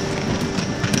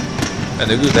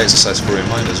 And a good exercise for your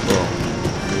mind as well.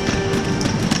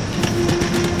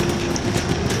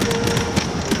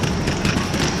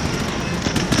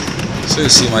 So you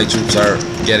see my troops are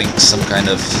getting some kind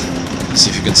of... Let's see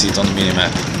if you can see it on the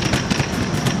minimap.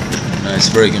 It's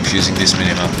very confusing, this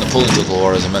minimap. Napoleon Total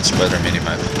War is a much better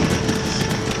minimap.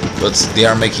 But they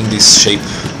are making this shape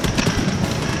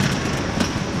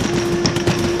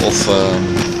of...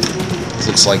 it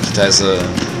looks like it has a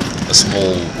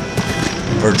small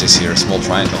vertex here, a small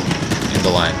triangle in the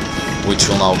line, which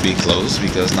will now be closed,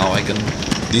 because now I can...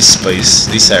 This space,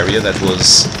 this area that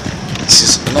was... This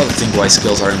is another thing why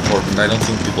scales are important. I don't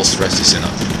think people stress this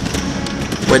enough.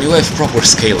 When you have proper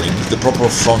scaling, the proper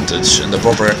frontage and the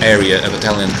proper area a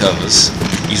battalion covers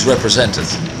is represented.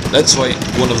 That's why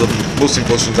one of the most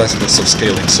important aspects of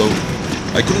scaling. So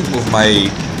I couldn't move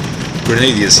my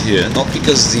grenadiers here, not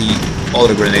because the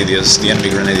other grenadiers, the enemy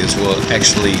grenadiers, were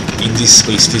actually in this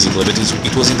space physically, but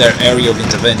it was in their area of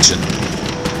intervention.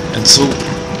 And so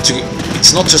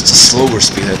it's not just a slower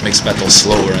speed that makes battles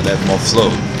slower and have more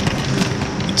flow.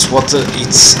 It's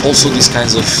also these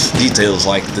kinds of details,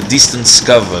 like the distance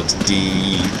covered,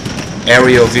 the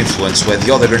area of influence where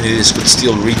the other grenadiers could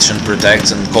still reach and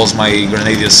protect and cause my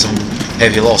grenadiers some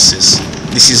heavy losses.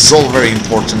 This is all very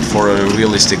important for a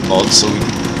realistic mod, so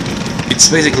it's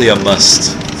basically a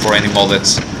must for any mod that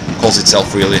calls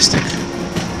itself realistic.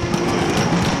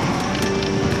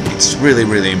 It's really,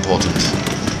 really important.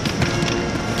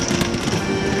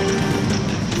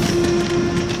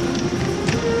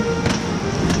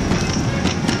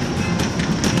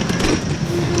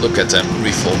 Look at them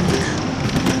reforming.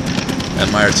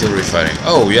 And my artillery firing.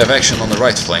 Oh, we have action on the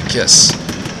right flank, yes.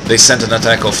 They sent an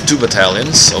attack of 2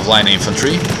 battalions of line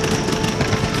infantry,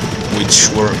 which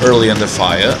were early under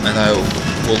fire, and I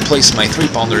will place my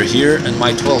 3-pounder here and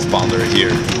my 12-pounder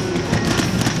here.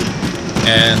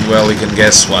 And well, you can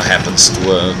guess what happens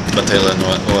to a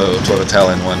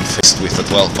battalion when faced with a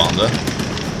 12-pounder.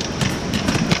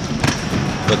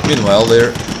 But meanwhile,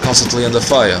 they're constantly under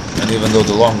fire, and even though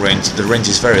the range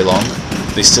is very long,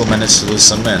 they still manage to lose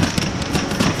some men,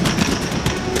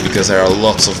 because there are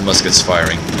lots of muskets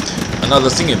firing. Another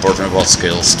thing important about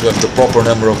scales, to have the proper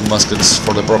number of muskets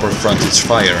for the proper frontage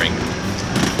firing.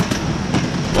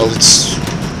 Well, it's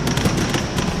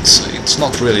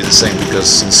not really the same,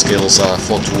 because in scales are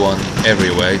 4-to-1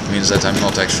 everywhere. It means that I'm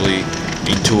not actually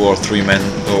in 2 or 3 men,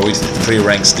 or 3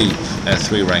 ranks deep,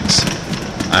 3 ranks.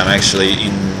 I'm actually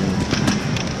in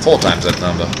 4 times that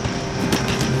number.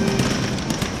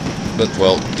 But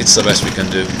well, it's the best we can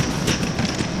do.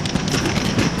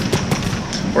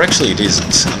 Or actually it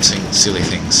isn't, I'm saying silly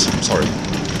things, I'm sorry.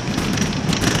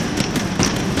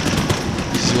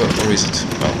 Or is it?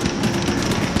 Well,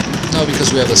 no,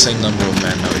 because we have the same number of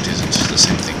men, no it isn't the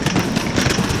same thing.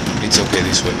 It's okay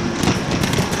this way.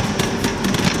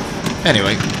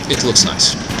 Anyway, it looks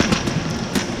nice.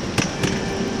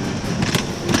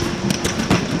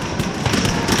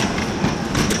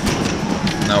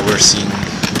 Now we're seeing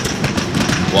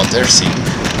what they're seeing.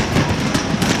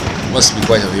 Must be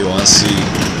quite a view. I see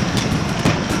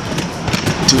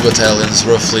 2 battalions,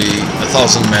 roughly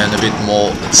 1,000 men, a bit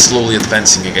more, slowly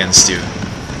advancing against you.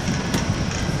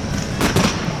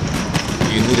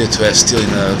 You needed to have steely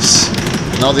nerves.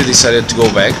 Now they decided to go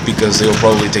back because they were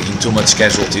probably taking too much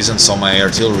casualties and saw my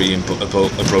artillery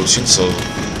approaching, so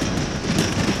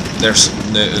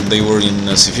they were in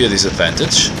a severe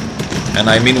disadvantage. And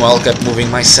I meanwhile kept moving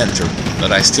my center,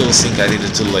 but I still think I did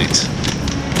it too late.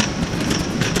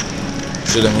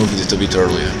 Should have moved it a bit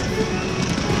earlier.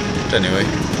 But anyway,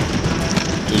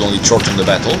 it will only shorten the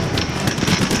battle,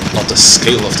 not the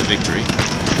scale of the victory.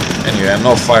 Anyway, I'm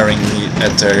now firing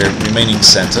at their remaining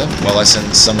center, while I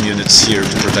send some units here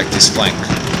to protect this flank.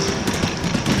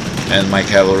 And my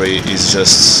cavalry is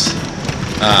just...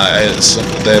 so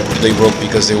they broke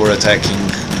because they were attacking...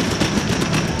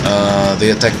 they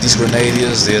attacked these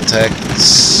grenadiers, they attacked...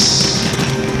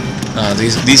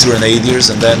 these grenadiers,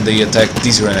 and then they attacked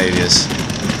these grenadiers.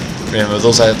 Remember,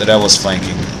 those that I was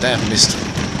flanking. Damn, missed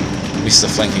the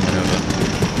flanking maneuver.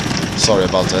 Sorry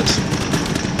about that.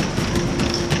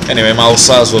 Anyway, my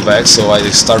hussars were back, so I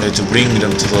started to bring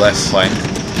them to the left flank.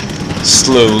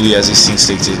 Slowly, as these things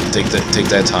take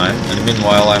their time. And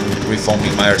meanwhile, I'm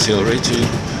reforming my artillery to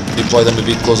deploy them a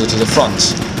bit closer to the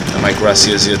front. And my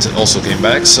cuirassiers also came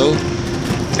back, so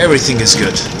everything is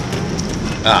good.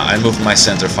 I moved my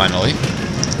center finally.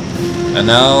 And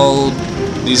now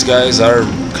these guys are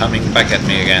coming back at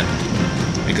me again,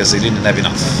 because they didn't have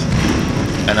enough.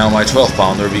 And now my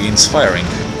 12-pounder begins firing.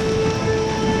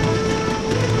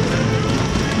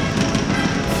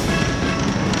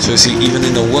 So you see, even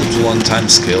in a 1-to-1 time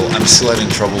scale, I'm still having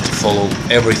trouble to follow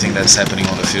everything that's happening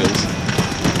on the field.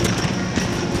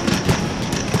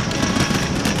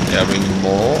 They are bringing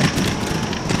more.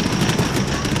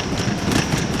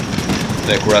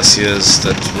 The cuirassiers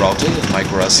that routed and my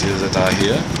cuirassiers that are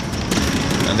here.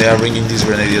 And they are bringing these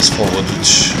grenadiers forward,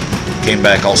 which came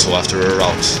back also after a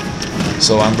rout.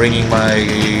 So I'm bringing my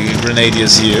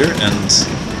grenadiers here, and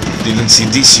didn't see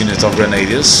this unit of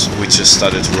grenadiers, which just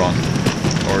started to run.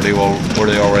 Or were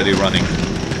they already running?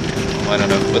 I don't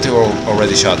know, but they were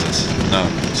already shotted. No,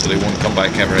 so they won't come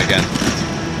back ever again.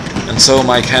 And so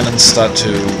my cannons start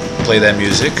to play their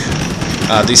music.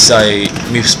 This I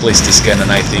misplaced this cannon,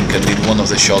 I think, and in one of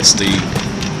the shots they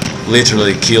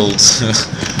literally killed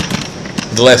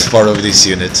the left part of this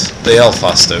unit. They held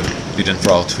fast though, didn't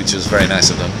rout, which was very nice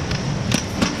of them,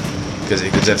 because they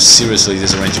could have seriously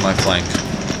disarranged my flank.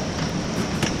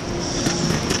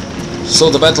 So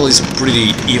the battle is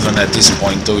pretty even at this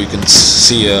point, though you can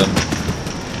see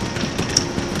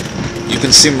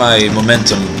my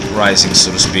momentum rising,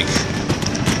 so to speak.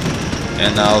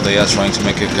 And now they are trying to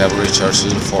make a cavalry charge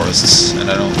through the forests, and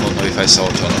I don't know if I saw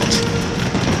it or not.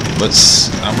 But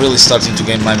I'm really starting to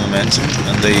gain my momentum,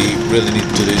 and they really need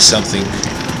to do something,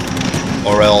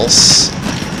 or else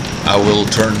I will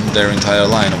turn their entire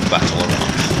line of battle around.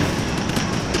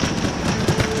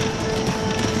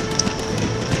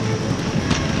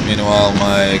 Meanwhile,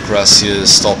 my cuirassiers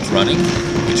stopped running,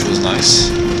 which was nice.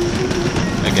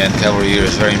 Again, cavalry here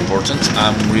is very important.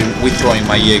 I'm withdrawing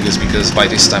my Jaegers because by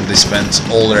this time they spent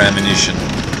all their ammunition.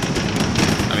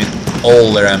 I mean,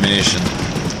 all their ammunition.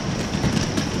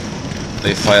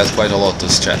 They fired quite a lot,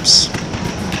 those chaps.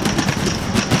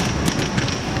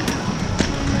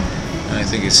 And I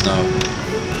think it's now,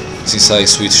 since I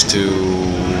switched to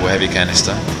heavy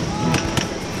canister.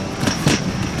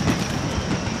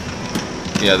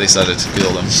 Yeah, they started to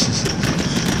kill them.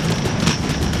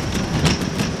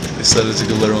 They started to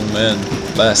kill their own men,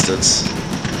 bastards.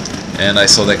 And I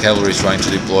saw the cavalry trying to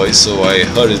deploy, so I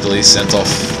hurriedly sent off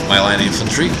my line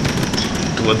infantry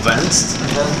to advance and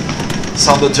then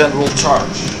sound a general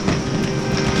charge.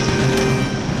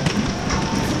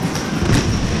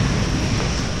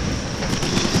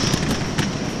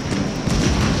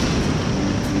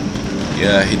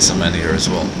 Yeah, I hit some men here as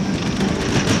well.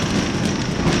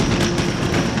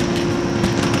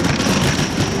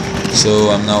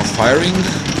 So I'm now firing,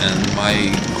 and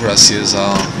my cuirassiers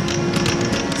are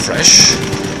fresh,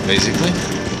 basically.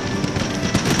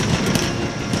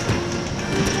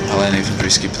 My line infantry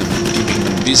is keeping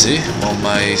them busy, while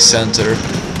my center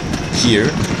here,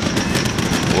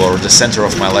 or the center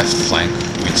of my left flank,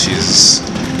 which is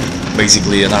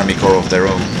basically an army corps of their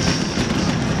own.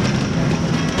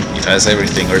 It has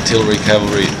everything: artillery,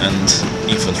 cavalry and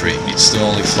infantry. It's the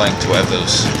only flank to have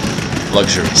those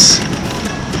luxuries.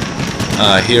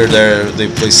 Here they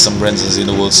placed some Grenzers in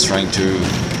the woods trying to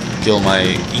kill my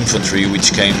infantry,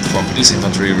 which came from this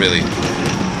infantry, really.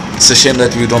 It's a shame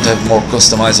that we don't have more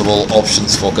customizable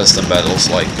options for custom battles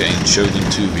like in Shogun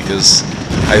 2, because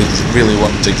I really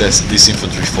want to take this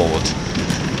infantry forward.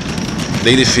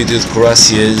 They defeated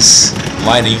cuirassiers,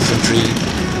 line infantry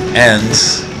and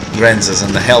Grenzers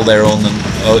and held their own,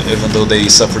 and even though they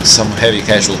suffered some heavy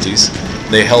casualties,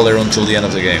 they held their own till the end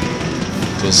of the game.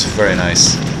 It was very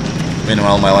nice.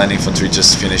 Meanwhile, my line infantry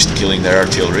just finished killing their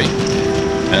artillery,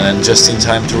 and then just in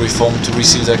time to reform to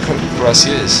receive their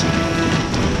cuirassiers.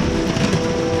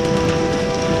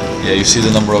 Yeah, you see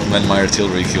the number of men my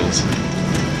artillery killed.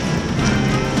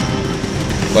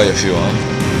 Quite a few, huh?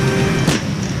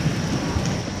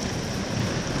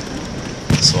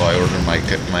 So I ordered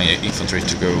my infantry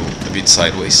to go a bit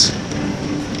sideways.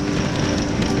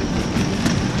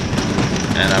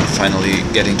 And I'm finally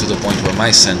getting to the point where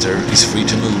my center is free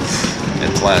to move,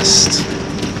 at last.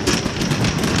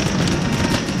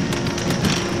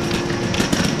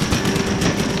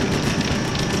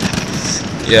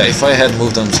 Yeah, if I had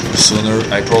moved them sooner,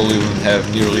 I probably wouldn't have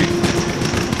nearly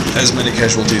as many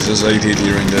casualties as I did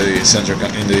here in the center,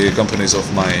 in the companies of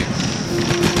my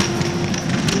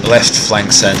left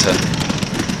flank center.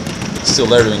 Still,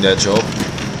 they're doing that job.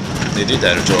 They did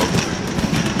that job.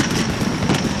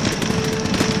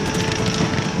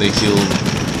 They killed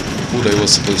who they were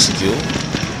supposed to kill.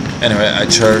 Anyway, I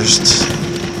charged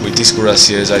with these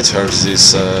cuirassiers. I charged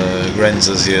these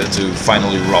Grenzers here to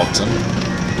finally rout them,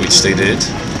 which they did.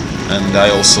 And I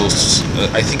also,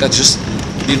 I think I just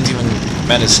didn't even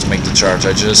manage to make the charge.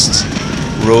 I just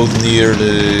rode near the.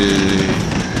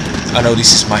 I know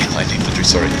this is my line infantry.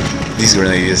 Sorry, these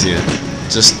grenadiers here.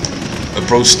 Just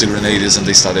approached the grenadiers and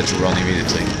they started to run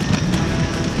immediately.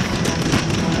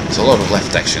 There's a lot of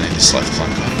left action in this left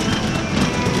flank.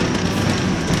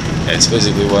 Yeah, it's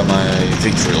basically where my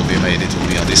victory will be made. It will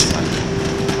be on this flank.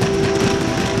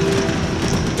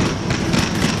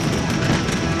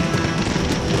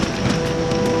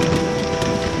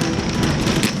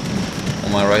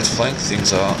 On my right flank,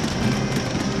 things are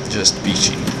just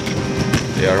peachy.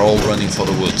 They are all running for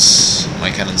the woods. My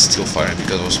cannon's still firing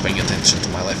because I was paying attention to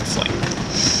my left flank.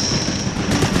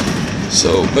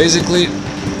 So basically,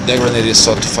 the grenadiers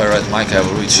start to fire at my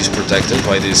cavalry, which is protected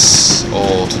by this,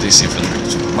 or to this infantry,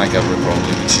 to my cavalry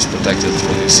probably, which is protected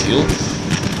through this hill.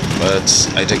 But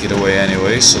I take it away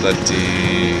anyway, so that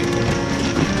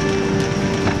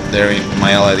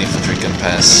my allied infantry can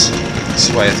pass. This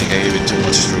is why I think I gave it too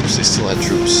much troops. They still had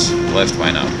troops left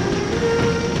by now,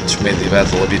 which made the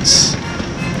battle a bit,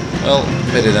 well,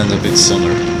 made it end a bit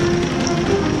sooner.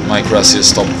 My cuirassiers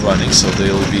stopped running, so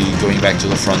they'll be going back to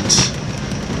the front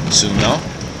soon now.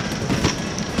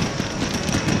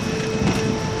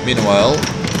 Meanwhile,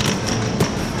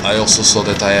 I also saw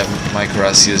that I have my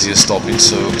cuirassiers here stopped,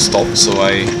 so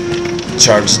I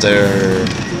charged their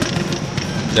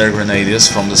grenadiers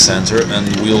from the center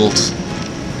and wheeled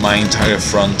my entire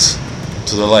front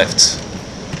to the left.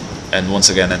 And once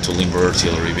again had to limber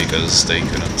artillery because they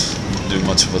couldn't do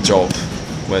much of a job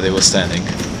where they were standing.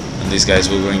 And these guys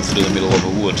were going through the middle of a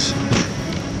wood.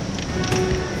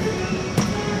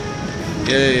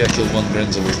 Yay, I killed one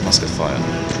Grenzer with musket fire.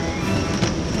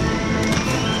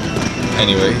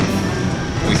 Anyway,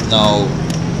 we've now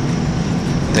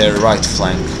their right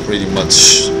flank pretty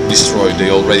much destroyed. They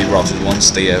already routed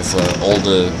once. They have all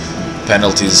the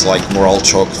penalties like morale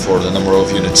choke for the number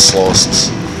of units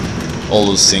lost, all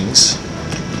those things.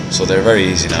 So they're very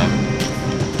easy now.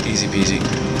 Easy peasy.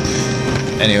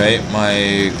 Anyway,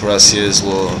 my cuirassiers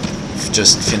were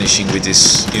just finishing with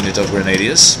this unit of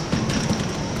grenadiers.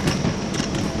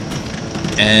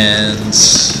 And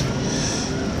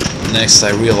next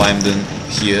I realigned them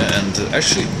here, and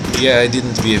actually, yeah, I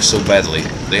didn't behave so badly.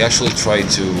 They actually tried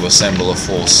to assemble a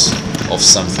force of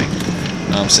something.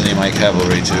 Now I'm sending my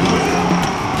cavalry to...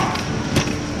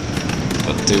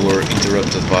 but they were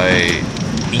interrupted by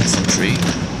infantry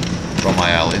from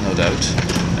my ally, no doubt,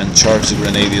 and charged the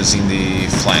grenadiers in the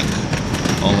flank.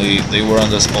 Only they were on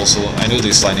this also... I knew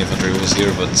this line infantry was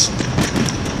here, but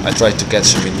I tried to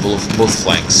catch them in both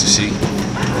flanks, you see?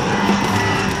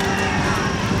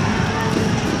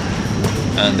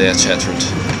 And they are shattered,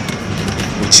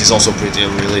 which is also pretty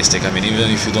realistic. I mean,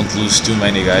 even if you don't lose too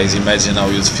many guys, imagine how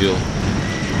you'd feel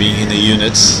being in a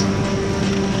unit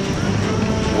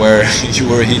where you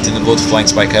were hit in both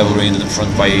flanks by cavalry and in the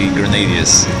front by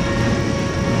grenadiers.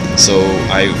 So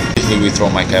I quickly withdraw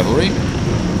my cavalry.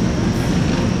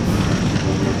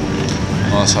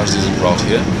 Sarge isn't brought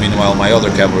here. Meanwhile, my other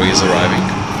cavalry is arriving.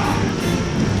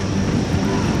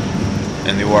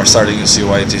 And you are starting to see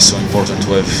why it is so important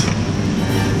to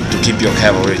keep your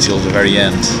cavalry till the very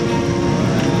end.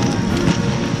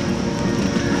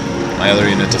 My other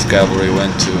unit of cavalry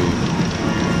went to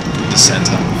the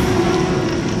center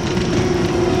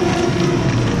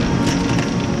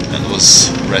and was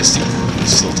resting,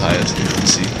 still tired, you can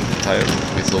see, tired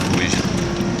with low provision.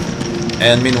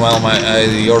 And meanwhile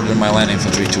I ordered my line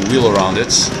infantry to wheel around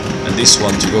it, and this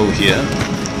one to go here,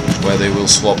 where they will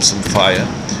swap some fire.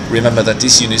 Remember that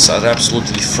these units are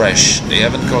absolutely fresh. They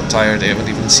haven't got tired, they haven't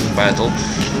even seen battle,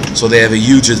 so they have a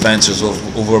huge advantage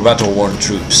over battle-worn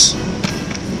troops.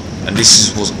 And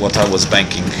this is what I was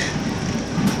banking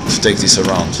to take this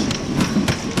around.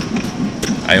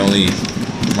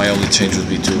 My only change would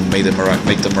be to make them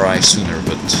arrive sooner,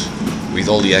 but with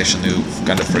all the action you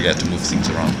kind of forget to move things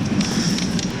around.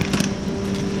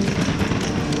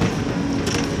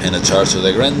 And a charge to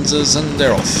the Granzas, and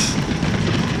they're off.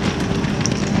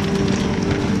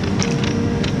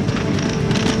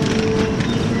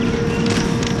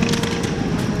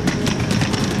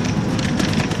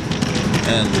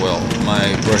 And well,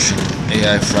 my Prussian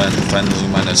AI friend finally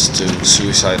managed to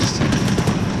suicide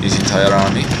his entire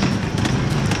army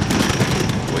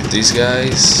with these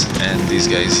guys, and these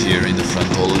guys here in the front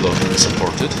all alone and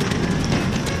supported.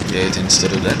 Yeah,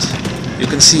 instead of that. You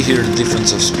can see here the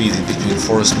difference of speed between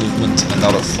forest movement and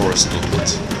out of forest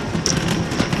movement.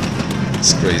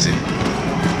 It's crazy.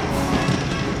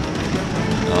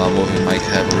 Now I'm moving my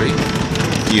cavalry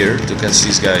here to catch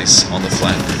these guys on the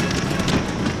flank,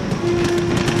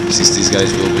 since these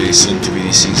guys will be soon to be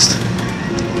deceased.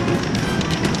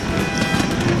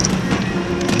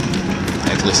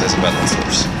 At least as a battle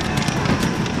force.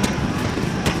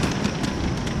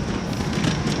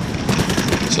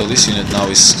 So this unit now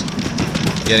is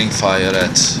getting fired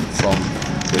at from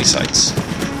 3 sides,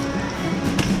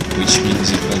 which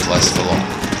means it won't last for long.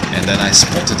 And then I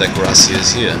spotted the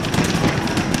cuirassiers here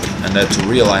and had to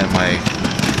realign my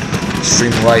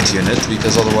extreme right unit,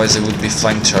 because otherwise they would be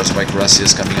flank charged by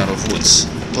cuirassiers coming out of woods.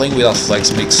 Playing without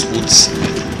flags makes woods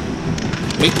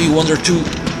make me wonder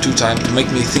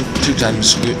make me think 2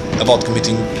 times about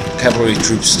committing cavalry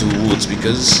troops to woods,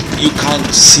 because you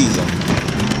can't see them.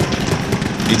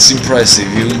 It's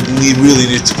impressive. You really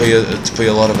need to pay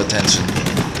a lot of attention.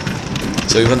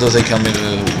 So even though they come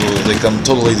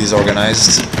totally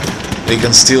disorganized, they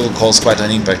can still cause quite an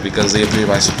impact because they appear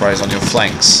by surprise on your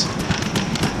flanks,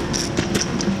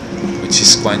 which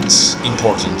is quite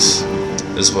important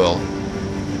as well.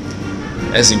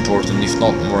 As important, if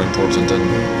not more important than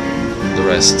the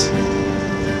rest.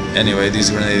 Anyway, these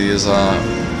grenadiers are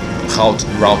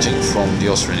routing from the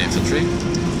Austrian infantry.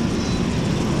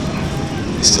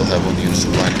 We still have 1 unit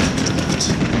of line infantry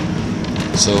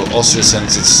left. So Austria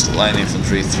sends its line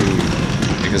infantry through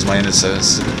because my unit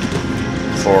has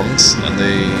formed, and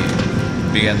they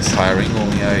began firing.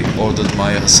 Only I ordered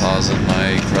my hussars and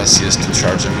my cuirassiers to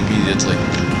charge them immediately.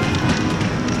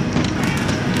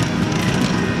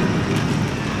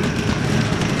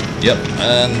 Yep,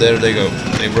 and there they go.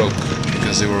 They broke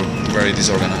because they were very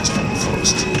disorganized from the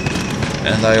forest.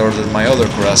 And I ordered my other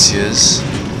cuirassiers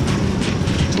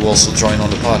to also join on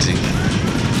the party.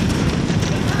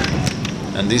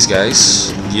 And these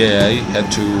guys, yeah, I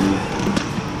had to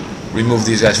remove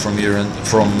these guys from here and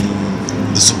from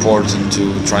the support and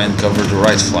to try and cover the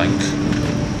right flank.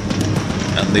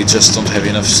 And They just don't have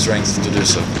enough strength to do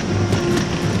so.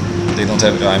 They don't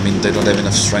have, they don't have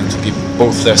enough strength to keep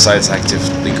both their sides active.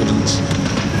 They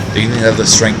didn't have the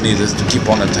strength needed to keep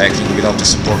on attacking without the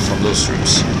support from those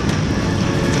troops.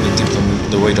 Couldn't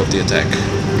implement the weight of the attack.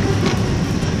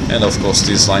 And of course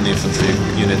this line infantry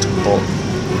unit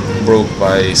broke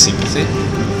by sympathy,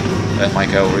 and my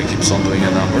cavalry keeps on doing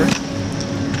a number.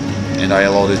 And I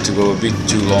allowed it to go a bit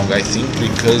too long, I think,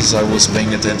 because I was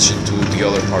paying attention to the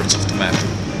other parts of the map.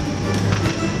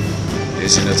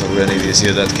 This unit of grenadiers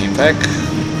here that came back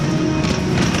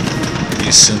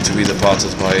is soon to be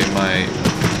departed by my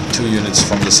 2 units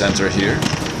from the center here,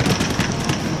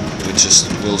 which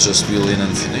will just wheel in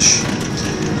and finish.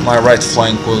 My right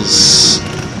flank was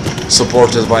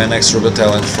supported by an extra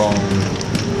battalion from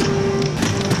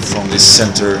this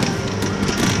center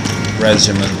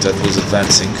regiment that was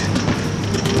advancing.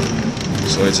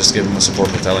 So I just gave him a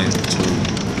support battalion to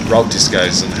rout these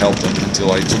guys and help them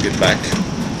until I took it back,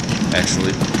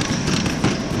 actually.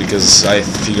 Because I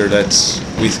figured that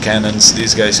with cannons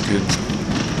these guys could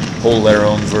hold their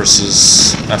own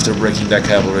versus, after breaking that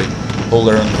cavalry, hold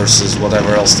their own versus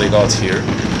whatever else they got here,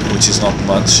 which is not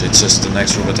much. It's just an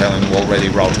extra battalion already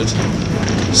routed.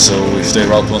 So if they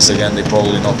rout once again, they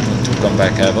probably not going to come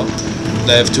back ever.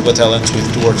 They have 2 battalions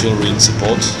with 2 artillery in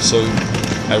support, so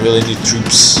I really need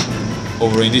troops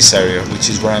over in this area, which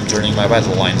is where I'm turning my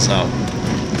battle lines now.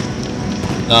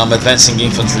 Now I'm advancing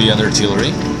infantry and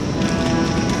artillery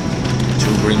to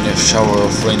bring a shower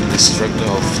of rain and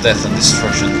of death and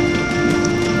destruction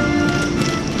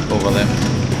over them.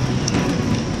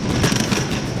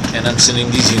 And I'm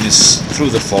sending these units through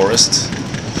the forest.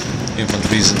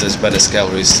 Infantry isn't as bad as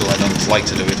cavalry, still I don't like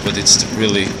to do it, but it's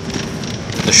really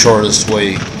the shortest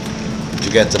way to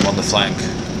get them on the flank.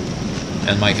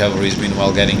 And my cavalry is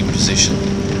meanwhile getting in position.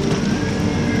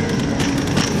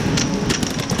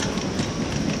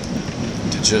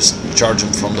 To just charge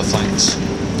them from the flanks.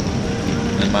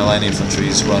 And my line infantry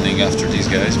is running after these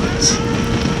guys, but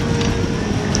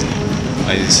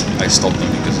I stopped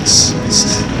them because it's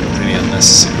pretty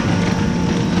unnecessary.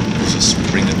 Just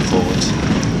bring them forward.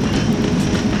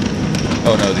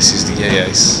 Oh no, this is the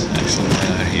AIs actually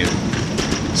here.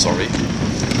 Sorry.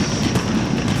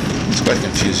 It's quite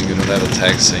confusing, you don't have a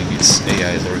tag saying it's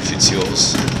AIs or if it's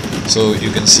yours. So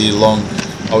you can see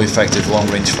how effective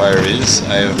long-range fire is.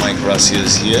 I have my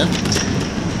cuirassiers here,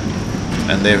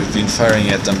 and they've been firing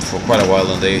at them for quite a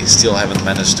while and they still haven't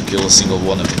managed to kill a single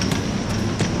one of them.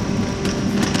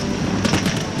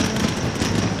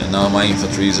 And now my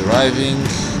infantry is arriving,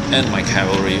 and my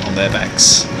cavalry on their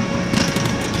backs.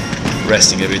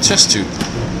 Resting a bit just to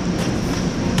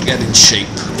get in shape.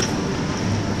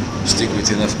 Stick with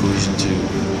enough cohesion to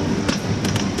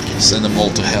send them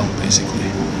all to hell, basically.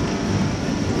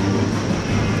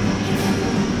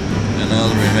 And now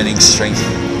the remaining strength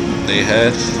they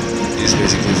had is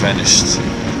basically vanished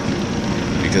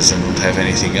because they don't have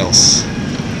anything else.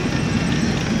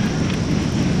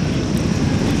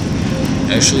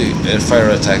 Actually, a fire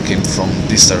attack came from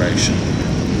this direction.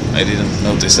 I didn't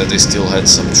notice that they still had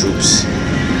some troops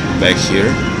back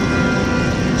here.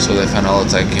 So the final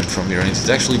attack came from here, and it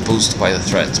actually posed quite a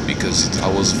threat because I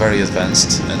was very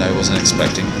advanced and I wasn't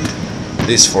expecting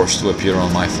this force to appear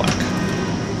on my flank.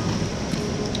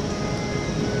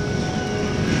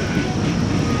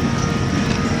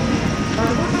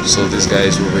 So these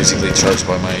guys were basically charged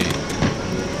by my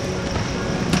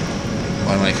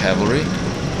cavalry.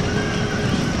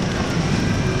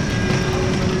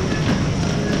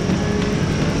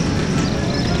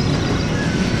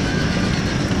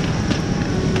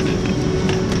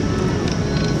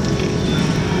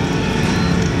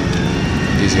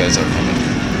 These guys are coming.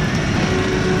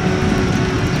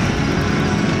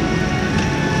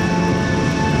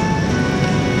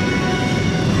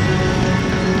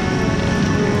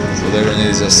 So the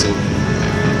grenadiers are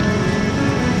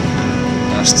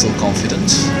still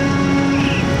confident,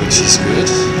 which is good.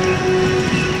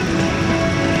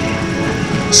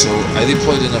 So I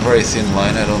deployed in a very thin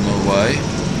line, I don't know why.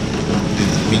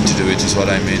 Didn't mean to do it, is what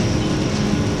I mean.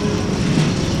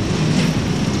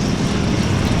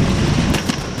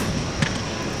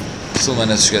 Still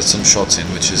managed to get some shots in,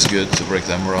 which is good to break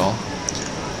their morale.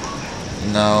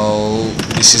 Now,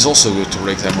 this is also good to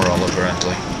break their morale,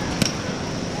 apparently.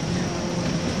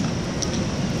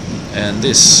 And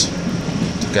this,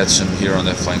 to catch them here on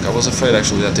their flank. I was afraid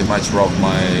actually that they might rob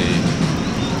my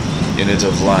unit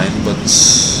of line, but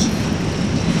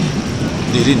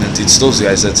they didn't. It's those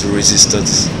guys that resisted,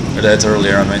 that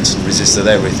earlier I mentioned, resisted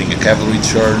everything. A cavalry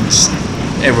charge,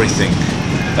 everything.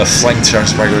 A flank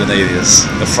charge by grenadiers,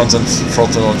 a frontal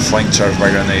and flank charge by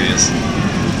grenadiers,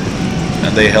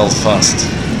 and they held fast.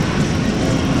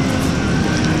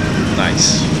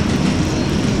 Nice.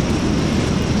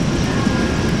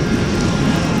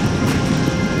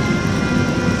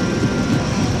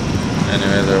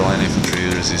 Anyway, their line infantry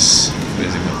is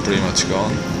basically pretty much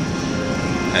gone.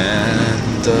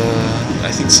 And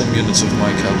I think some units of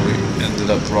my cavalry ended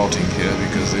up routing here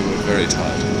because they were very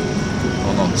tired.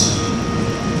 Or not.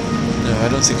 No, I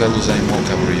don't think I lose any more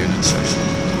cavalry units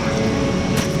actually.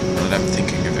 Now that I'm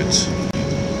thinking of it.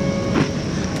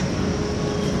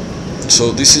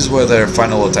 So this is where their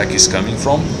final attack is coming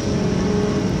from.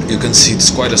 You can see it's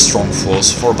quite a strong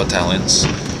force, 4 battalions.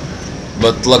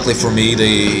 But luckily for me,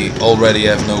 they already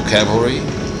have no cavalry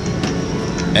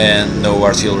and no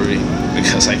artillery,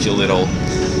 because I killed it all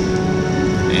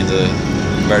in the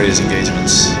various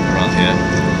engagements around here.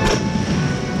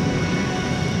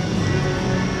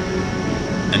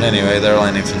 And anyway, their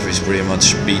line infantry is pretty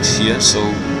much beat here, so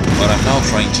what I'm now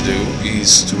trying to do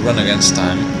is to run against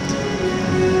time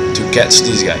to catch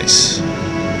these guys.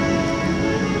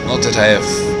 Not that I have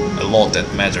a lot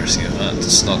that matters here,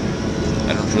 it's not.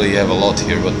 I don't really have a lot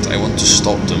here, but I want to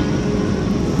stop them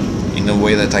in a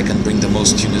way that I can bring the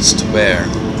most units to bear.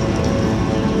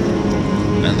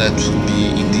 And that would be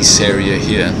in this area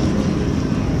here.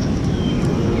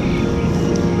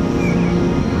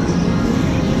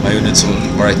 My units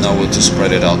right now were to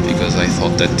spread it out because I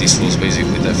thought that this was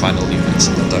basically the final units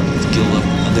and that I would kill them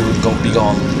and they would be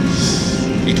gone.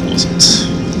 It wasn't.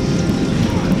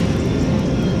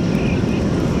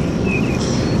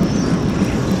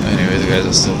 The guys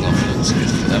are still confident, good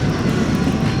for them.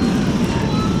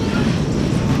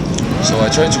 So I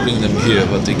tried to bring them here,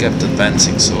 but they kept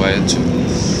advancing, so I had to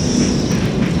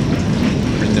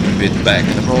bring them a bit back.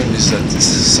 And the problem is that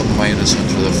some of my units went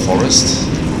through the forest,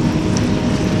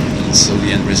 and so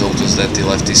the end result was that they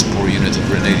left this poor unit of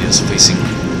grenadiers facing,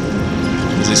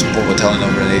 this poor battalion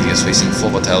of grenadiers facing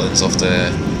 4 battalions of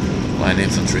the line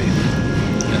infantry,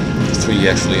 and 3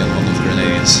 actually on 1 of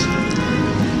grenadiers.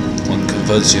 1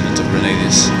 converged unit of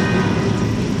grenadiers.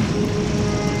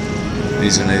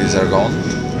 These grenadiers are gone.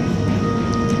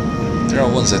 There are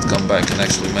ones that come back and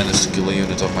actually manage to kill a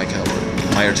unit of my cavalry,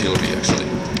 my artillery actually.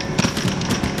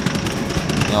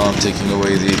 Now I'm taking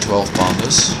away the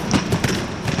 12-pounders,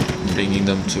 bringing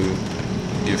them to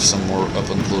give some more up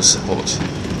and close support.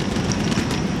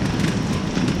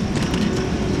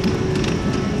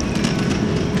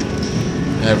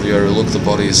 Everywhere you look, the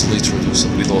body is littered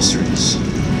with Austrians.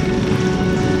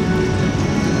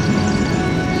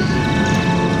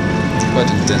 Quite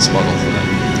an intense battle for them.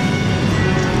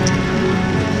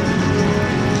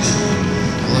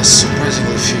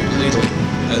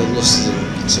 I lost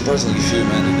surprisingly few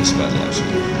men in this battle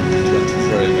actually. It went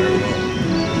very, very well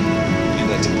in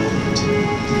that department.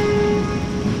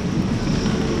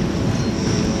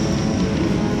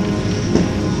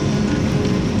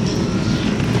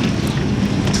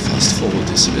 Fast forward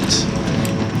this a bit.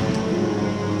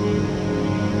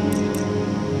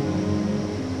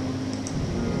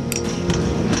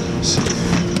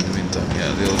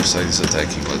 Side is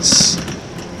attacking. Let's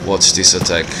watch this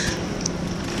attack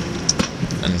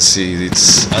and see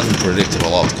its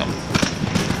unpredictable outcome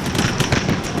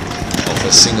of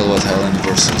a single battalion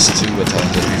versus 2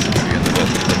 battalions of infantry and the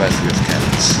battery of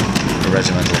cannons, the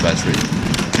regimental battery.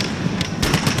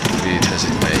 Be it as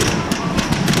it may.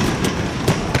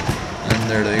 And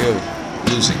there they go,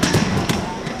 losing.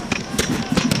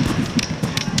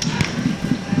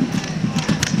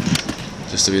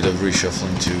 Just a bit of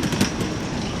reshuffling to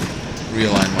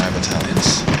realign my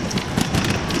battalions,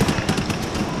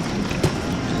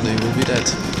 and they will be dead.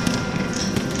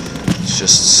 Let's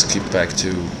just skip back to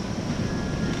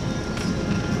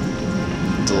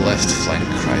the left flank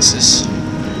crisis,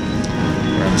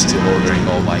 where I'm still ordering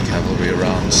all my cavalry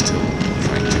around, still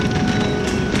trying to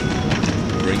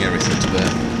bring everything to bear.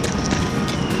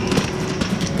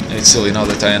 And it's silly now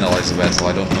that I analyze the battle,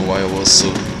 I don't know why I was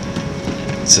so...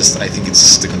 It's just, I think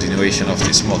it's the continuation of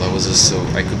this mod. I was just so...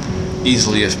 I could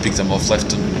easily have picked them off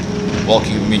left and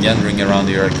walking, meandering around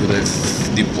here. I could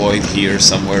have deployed here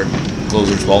somewhere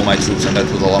closer to all my troops and that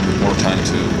would allow me more time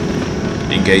to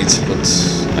engage, but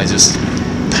I just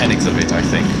panicked a bit, I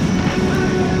think.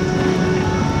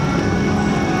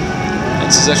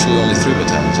 That's actually only 3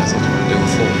 battalions, I thought they were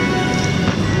 4.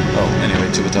 Oh, anyway,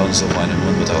 2 battalions of line and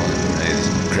 1 battalion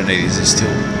of grenadiers is still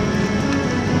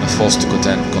a force to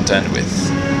contend with.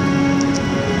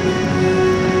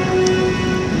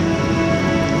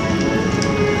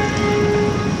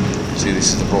 See,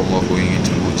 this is the problem of going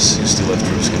into woods. You still have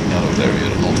troops coming out of there,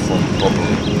 you're not formed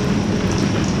properly.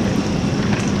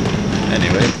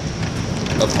 Anyway,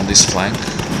 up on this flank,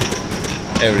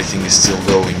 everything is still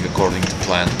going according to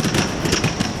plan.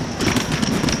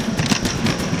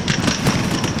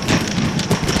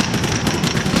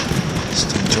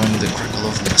 enjoying the crackle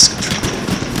of musketry.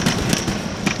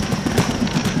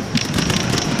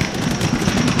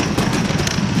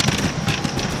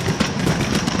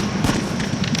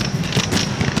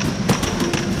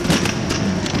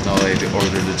 Now they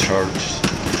order the charge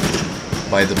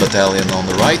by the battalion on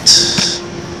the right,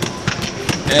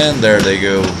 and there they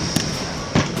go.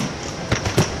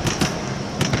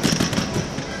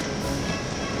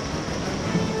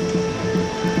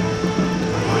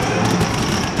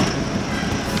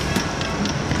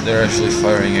 They're actually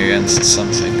firing against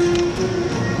something. I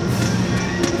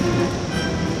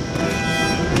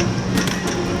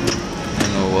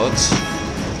don't know what,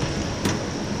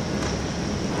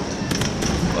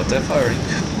 but they're firing.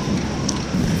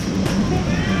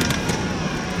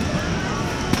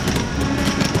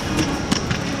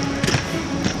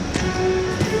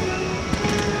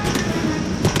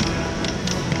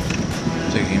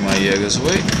 Taking my Jägers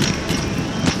away.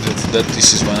 That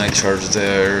this is when I charge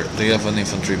they have an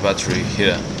infantry battery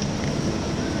here.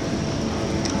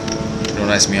 Don't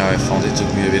ask me how I found it, took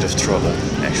me a bit of trouble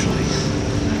actually.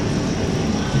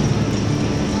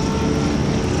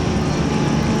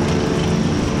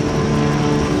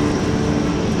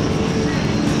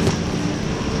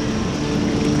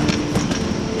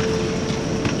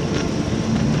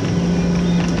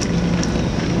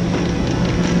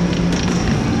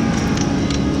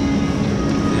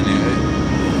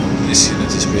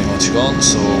 Gone,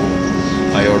 so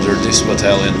I ordered this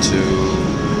battalion to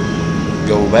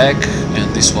go back,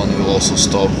 and this one will also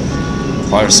stop,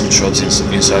 fire some shots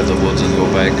inside the woods and go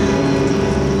back.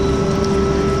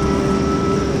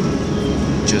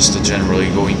 Just generally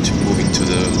moving to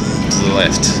the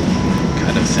left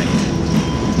kind of thing.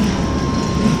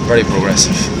 Very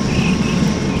progressive.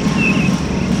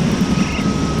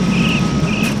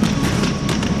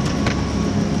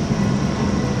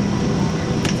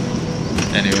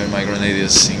 Anyway, my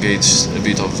grenadiers engaged a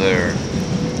bit of their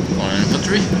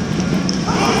infantry.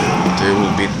 They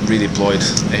will be redeployed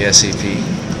ASAP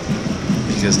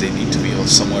because they need to be off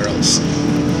somewhere else.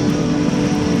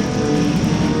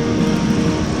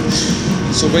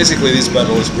 So basically this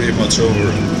battle is pretty much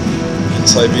over.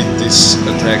 Once I beat this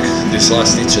attack, this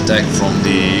last ditch attack from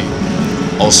the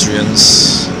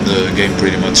Austrians, the game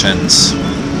pretty much ends.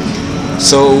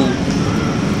 So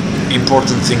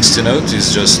important things to note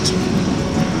is just,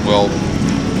 well,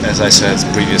 as I said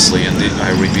previously, and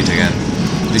I repeat again,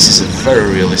 this is a very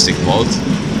realistic mod.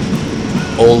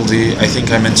 I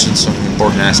think I mentioned some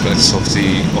important aspects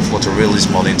of what a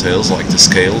realism mod entails, like the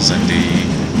scales and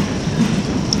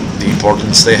the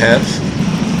importance they have.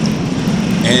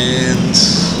 And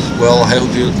well, I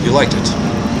hope you liked it.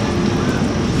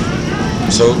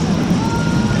 So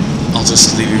I'll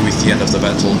just leave you with the end of the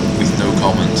battle with no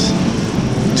comment,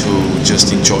 to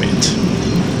just enjoy it.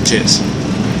 Cheers.